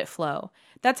and let it flow?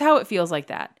 That's how it feels like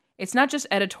that. It's not just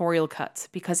editorial cuts,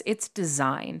 because it's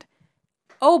designed.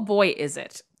 Oh boy, is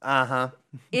it.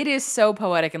 It is so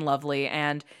poetic and lovely,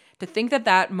 and to think that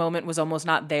that moment was almost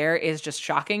not there is just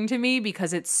shocking to me,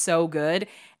 because it's so good,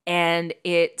 and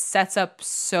it sets up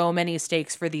so many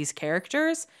stakes for these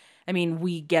characters. I mean,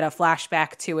 we get a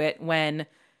flashback to it when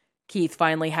Keith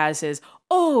finally has his,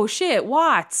 oh shit,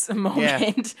 Watts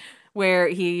moment where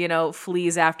he,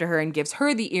 flees after her and gives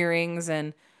her the earrings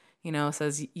and,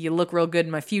 says, you look real good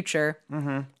in my future.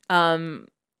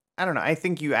 I don't know. I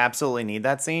think you absolutely need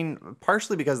that scene,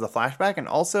 partially because of the flashback and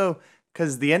also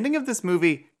because the ending of this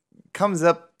movie comes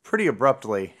up pretty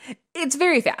abruptly. It's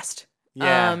very fast.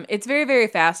 Yeah. It's very, very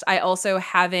fast. I also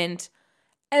haven't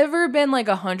ever been like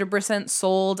 100%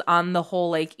 sold on the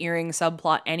whole like earring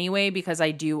subplot anyway, because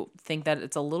I do think that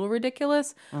it's a little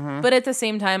ridiculous. But at the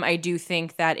same time, I do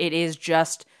think that it is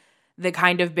just the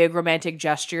kind of big romantic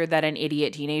gesture that an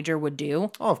idiot teenager would do.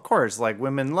 Oh, of course. Like,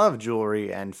 women love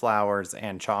jewelry and flowers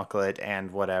and chocolate and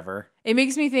whatever. It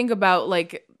makes me think about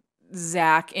like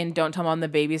Zach in Don't Tell Mom the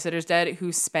Babysitter's Dead,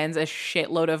 who spends a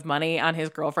shitload of money on his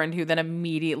girlfriend who then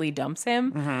immediately dumps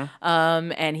him.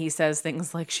 And he says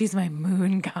things like, she's my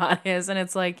moon goddess. And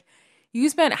it's like, you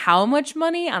spent how much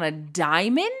money on a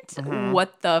diamond?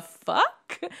 What the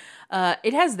fuck?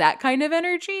 It has that kind of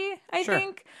energy, I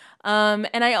think.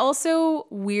 And I also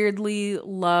weirdly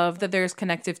love that there's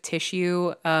connective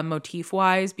tissue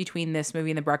motif-wise between this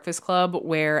movie and The Breakfast Club,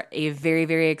 where a very,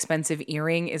 very expensive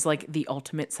earring is like the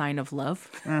ultimate sign of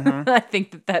love. I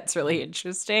think that that's really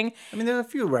interesting. I mean, there's a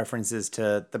few references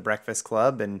to The Breakfast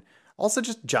Club and also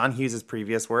just John Hughes'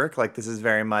 previous work. Like, this is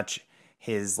very much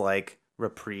his, like,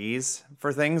 reprise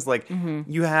for things. Like,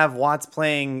 you have Watts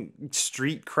playing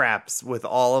street craps with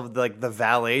all of the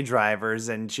valet drivers,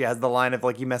 and she has the line of,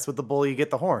 like, you mess with the bull, you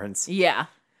get the horns. Yeah.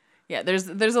 There's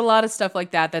a lot of stuff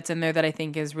like that that's in there that I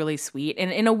think is really sweet.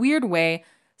 And in a weird way,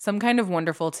 Some Kind of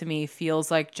Wonderful to me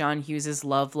feels like John Hughes's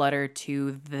love letter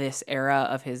to this era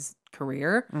of his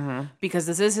career, because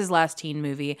this is his last teen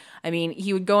movie. I mean,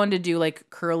 he would go on to do like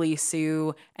Curly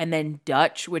Sue and then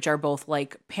Dutch, which are both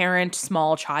like parent,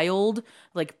 small child,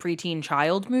 like preteen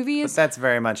child movies. But that's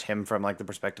very much him from like the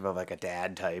perspective of like a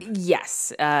dad type.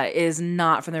 Yes, is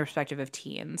not from the perspective of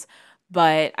teens.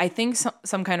 But I think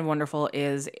Some Kind of Wonderful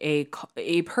is a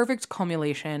perfect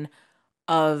culmination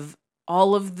of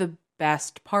all of the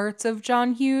best parts of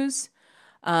John Hughes.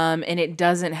 And it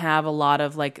doesn't have a lot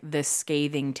of like the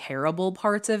scathing, terrible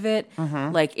parts of it.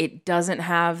 Like, it doesn't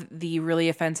have the really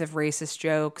offensive racist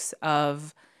jokes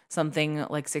of something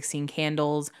like 16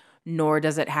 Candles, nor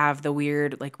does it have the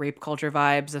weird like rape culture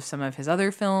vibes of some of his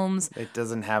other films. It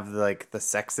doesn't have like the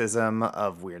sexism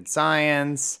of Weird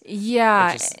Science. Yeah,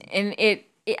 It just- and it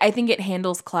I think it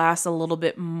handles class a little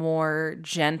bit more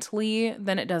gently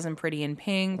than it does in Pretty in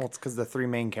Pink. Well, it's because the three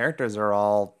main characters are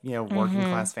all, working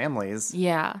class families.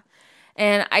 Yeah.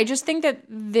 And I just think that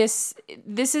this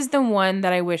is the one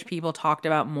that I wish people talked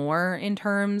about more in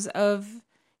terms of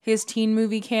his teen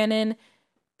movie canon,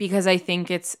 because I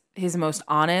think it's his most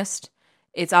honest.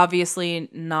 It's obviously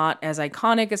not as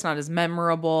iconic, it's not as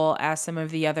memorable as some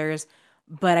of the others,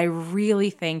 but I really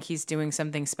think he's doing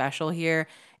something special here.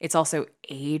 It's also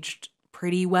aged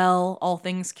pretty well, all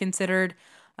things considered.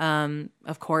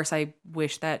 Of course, I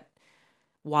wish that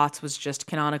Watts was just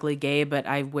canonically gay, but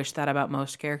I wish that about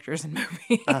most characters in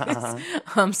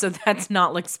movies. So that's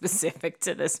not like specific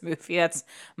to this movie. That's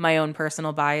my own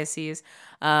personal biases.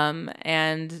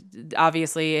 And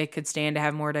obviously it could stand to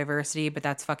have more diversity, but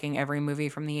that's fucking every movie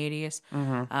from the 80s.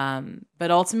 But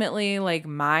ultimately, like,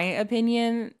 my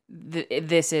opinion,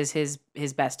 this is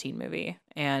his best teen movie.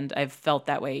 And I've felt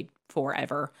that way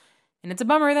forever. And it's a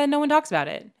bummer that no one talks about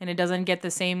it. And it doesn't get the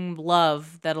same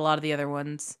love that a lot of the other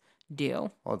ones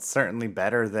do. Well, it's certainly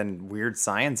better than Weird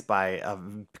Science by a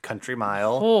country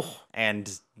mile. Oh. And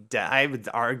I would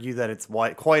argue that it's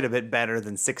quite a bit better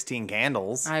than 16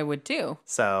 Candles. I would too.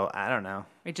 So, I don't know.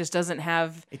 It just doesn't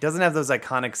have... It doesn't have those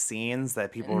iconic scenes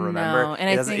that people remember. No, and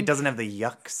it doesn't have the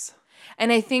yucks.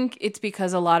 And I think it's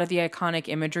because a lot of the iconic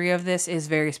imagery of this is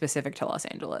very specific to Los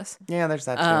Angeles. Yeah, there's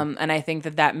that too. And I think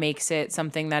that makes it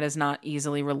something that is not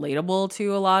easily relatable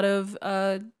to a lot of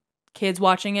kids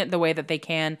watching it the way that they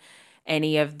can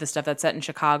any of the stuff that's set in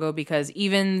Chicago, because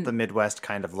even the Midwest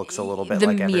kind of looks a little bit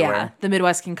like everywhere. Yeah, the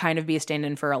Midwest can kind of be a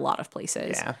stand-in for a lot of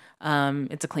places. Yeah.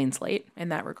 It's a clean slate in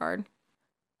that regard.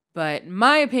 But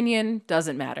my opinion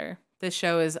doesn't matter. This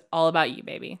show is all about you,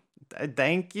 baby.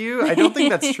 Thank you. I don't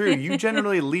think that's true. You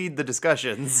generally lead the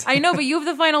discussions. I know, but you have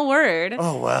the final word.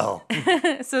 Oh, well.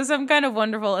 So Some Kind of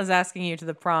Wonderful is asking you to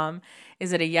the prom.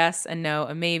 Is it a yes, a no,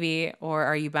 a maybe, or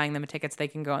are you buying them tickets they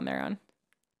can go on their own?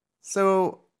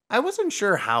 So I wasn't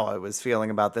sure how I was feeling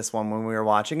about this one when we were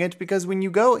watching it, because when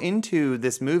you go into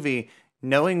this movie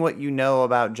knowing what you know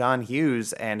about John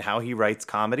Hughes and how he writes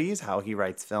comedies, how he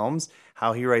writes films,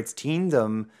 how he writes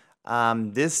teendom,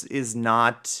 this is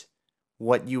not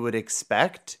what you would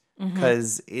expect,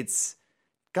 because it's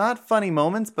got funny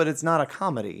moments, but it's not a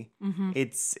comedy.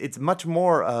 It's much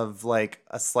more of like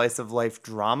a slice of life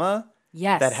drama.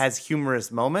 Yes. That has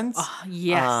humorous moments.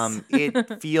 Yes.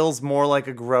 It feels more like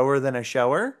a grower than a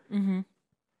shower.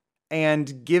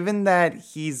 And given that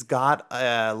he's got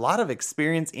a lot of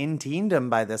experience in teendom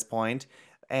by this point,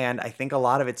 and I think a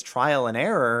lot of it's trial and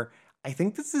error, I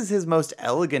think this is his most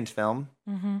elegant film.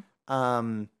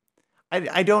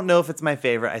 I don't know if it's my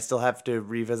favorite. I still have to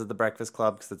revisit The Breakfast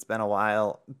Club because it's been a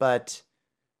while. But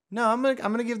no, I'm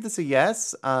gonna give this a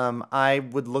yes. I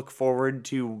would look forward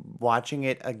to watching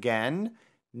it again,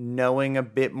 knowing a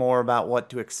bit more about what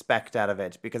to expect out of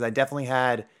it, because I definitely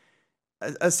had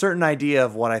a certain idea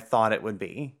of what I thought it would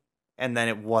be, and then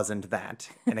it wasn't that,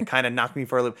 and it kind of knocked me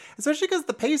for a loop. Especially because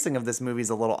the pacing of this movie is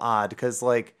a little odd, because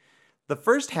like the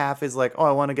first half is like, oh,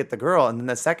 I want to get the girl, and then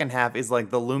the second half is like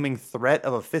the looming threat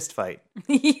of a fist fight.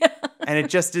 Yeah, and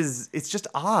it's just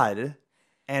odd,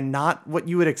 and not what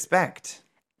you would expect.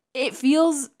 It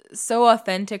feels so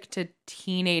authentic to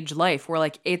teenage life, where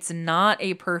like it's not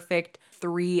a perfect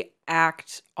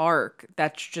 3-act arc.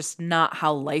 That's just not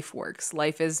how life works.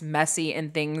 Life is messy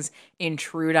and things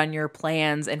intrude on your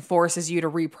plans and forces you to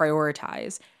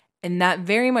reprioritize. And that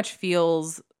very much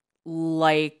feels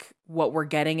like what we're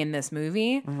getting in this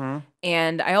movie.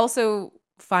 And I also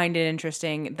find it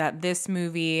interesting that this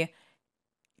movie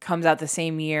comes out the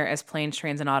same year as Planes,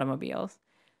 Trains, and Automobiles.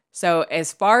 So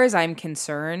as far as I'm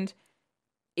concerned,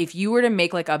 if you were to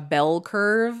make like a bell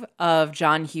curve of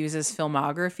John Hughes's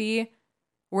filmography,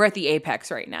 we're at the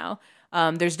apex right now.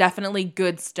 There's definitely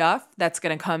good stuff that's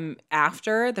going to come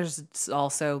after. There's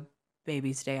also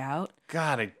Baby's Day Out.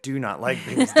 God, I do not like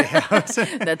Baby's Day Out.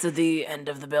 That's at the end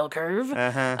of the bell curve.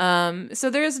 So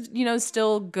there's,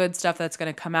 still good stuff that's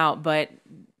going to come out, but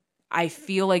I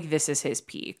feel like this is his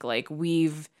peak. Like,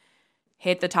 we've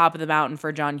hit the top of the mountain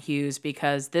for John Hughes,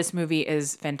 because this movie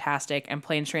is fantastic, and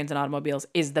Planes, Trains, and Automobiles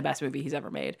is the best movie he's ever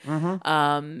made.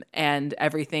 And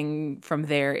everything from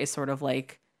there is sort of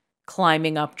like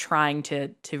climbing up, trying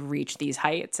to reach these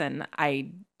heights, and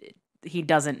he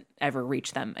doesn't ever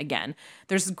reach them again.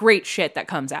 There's great shit that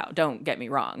comes out, don't get me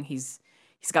wrong. He's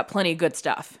got plenty of good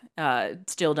stuff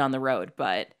still down the road,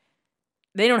 but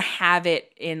they don't have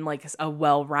it in like a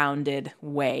well-rounded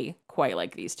way quite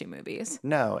like these two movies.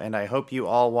 No, and I hope you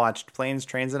all watched Planes,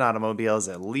 Trains, and Automobiles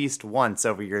at least once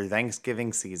over your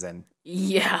Thanksgiving season.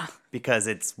 Yeah. Because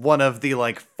it's one of the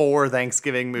 4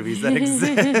 Thanksgiving movies that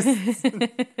exist.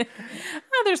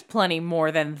 Oh, there's plenty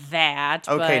more than that.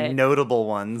 Okay, but... notable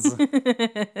ones.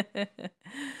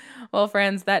 Well,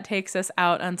 friends, that takes us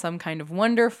out on some kind of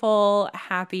wonderful,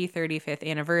 happy 35th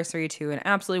anniversary to an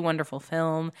absolutely wonderful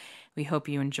film. We hope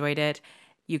you enjoyed it.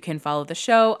 You can follow the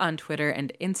show on Twitter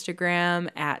and Instagram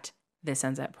at This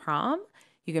Ends at Prom.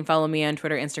 You can follow me on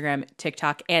Twitter, Instagram,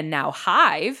 TikTok, and now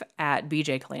Hive at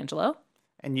BJ Colangelo.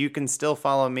 And you can still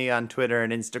follow me on Twitter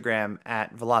and Instagram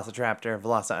at Velocitraptor,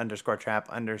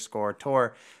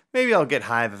 Velosa_trap_tour. Maybe I'll get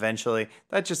Hive eventually.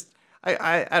 That just,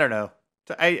 I don't know.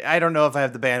 I don't know if I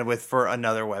have the bandwidth for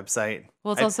another website.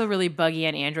 Well, it's also really buggy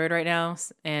on Android right now,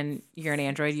 and you're an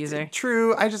Android user.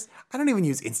 True. I don't even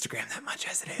use Instagram that much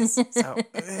as it is. So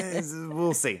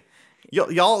we'll see.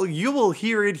 You will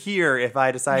hear it here if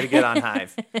I decide to get on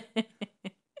Hive.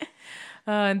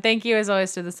 And thank you, as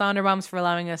always, to the Sonderbombs for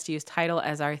allowing us to use Tidal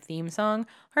as our theme song.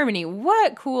 Harmony,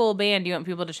 what cool band do you want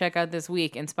people to check out this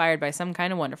week, inspired by Some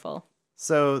Kind of Wonderful?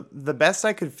 So the best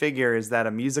I could figure is that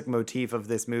a music motif of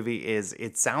this movie is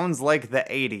it sounds like the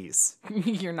 80s.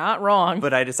 You're not wrong.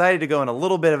 But I decided to go in a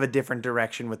little bit of a different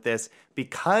direction with this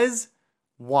because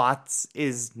Watts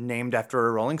is named after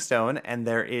a Rolling Stone and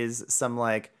there is some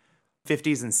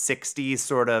 50s and 60s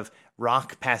sort of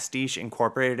rock pastiche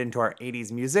incorporated into our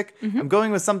 80s music. Mm-hmm. I'm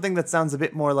going with something that sounds a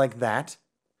bit more like that.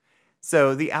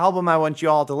 So the album I want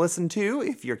you all to listen to,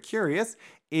 if you're curious,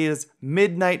 is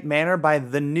Midnight Manor by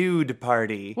The Nude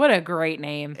Party. What a great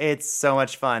name. It's so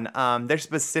much fun. They're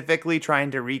specifically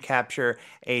trying to recapture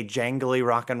a jangly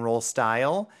rock and roll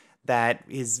style that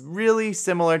is really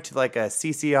similar to a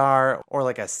CCR or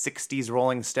a 60s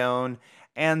Rolling Stone.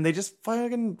 And they just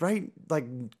fucking write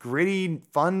gritty,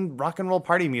 fun rock and roll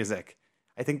party music.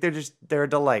 I think they're a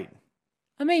delight.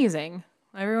 Amazing.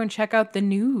 Everyone check out The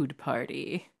Nude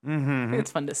Party. Mm-hmm.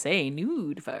 It's fun to say,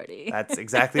 Nude Party. That's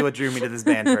exactly what drew me to this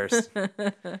band first. All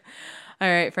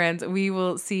right, friends. We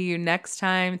will see you next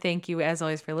time. Thank you, as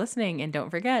always, for listening. And don't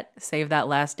forget, save that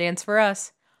last dance for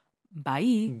us.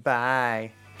 Bye.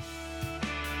 Bye.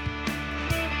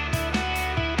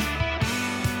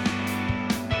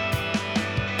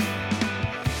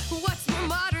 What's more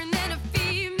modern than a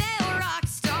female rock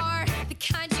star? The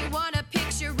kind you wanna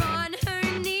picture on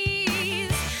her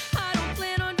knees. I don't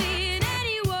plan on being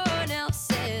anyone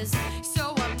else's,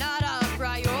 so I'm not a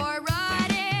priority.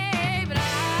 But I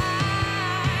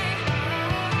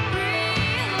realize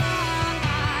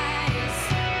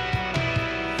that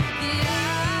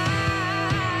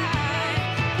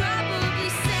I probably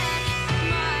set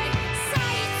my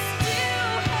sights too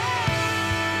high.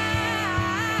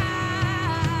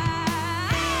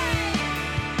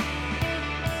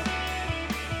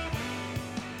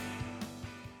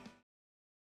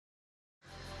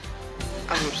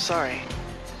 I'm sorry.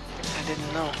 I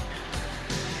didn't know.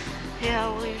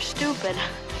 Yeah, well, you're stupid.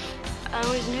 I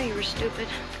always knew you were stupid.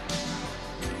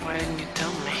 Why didn't you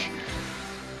tell me?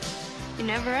 You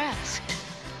never asked.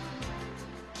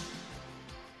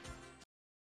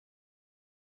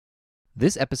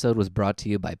 This episode was brought to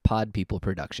you by Pod People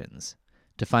Productions.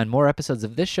 To find more episodes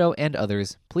of this show and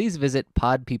others, please visit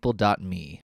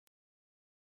podpeople.me.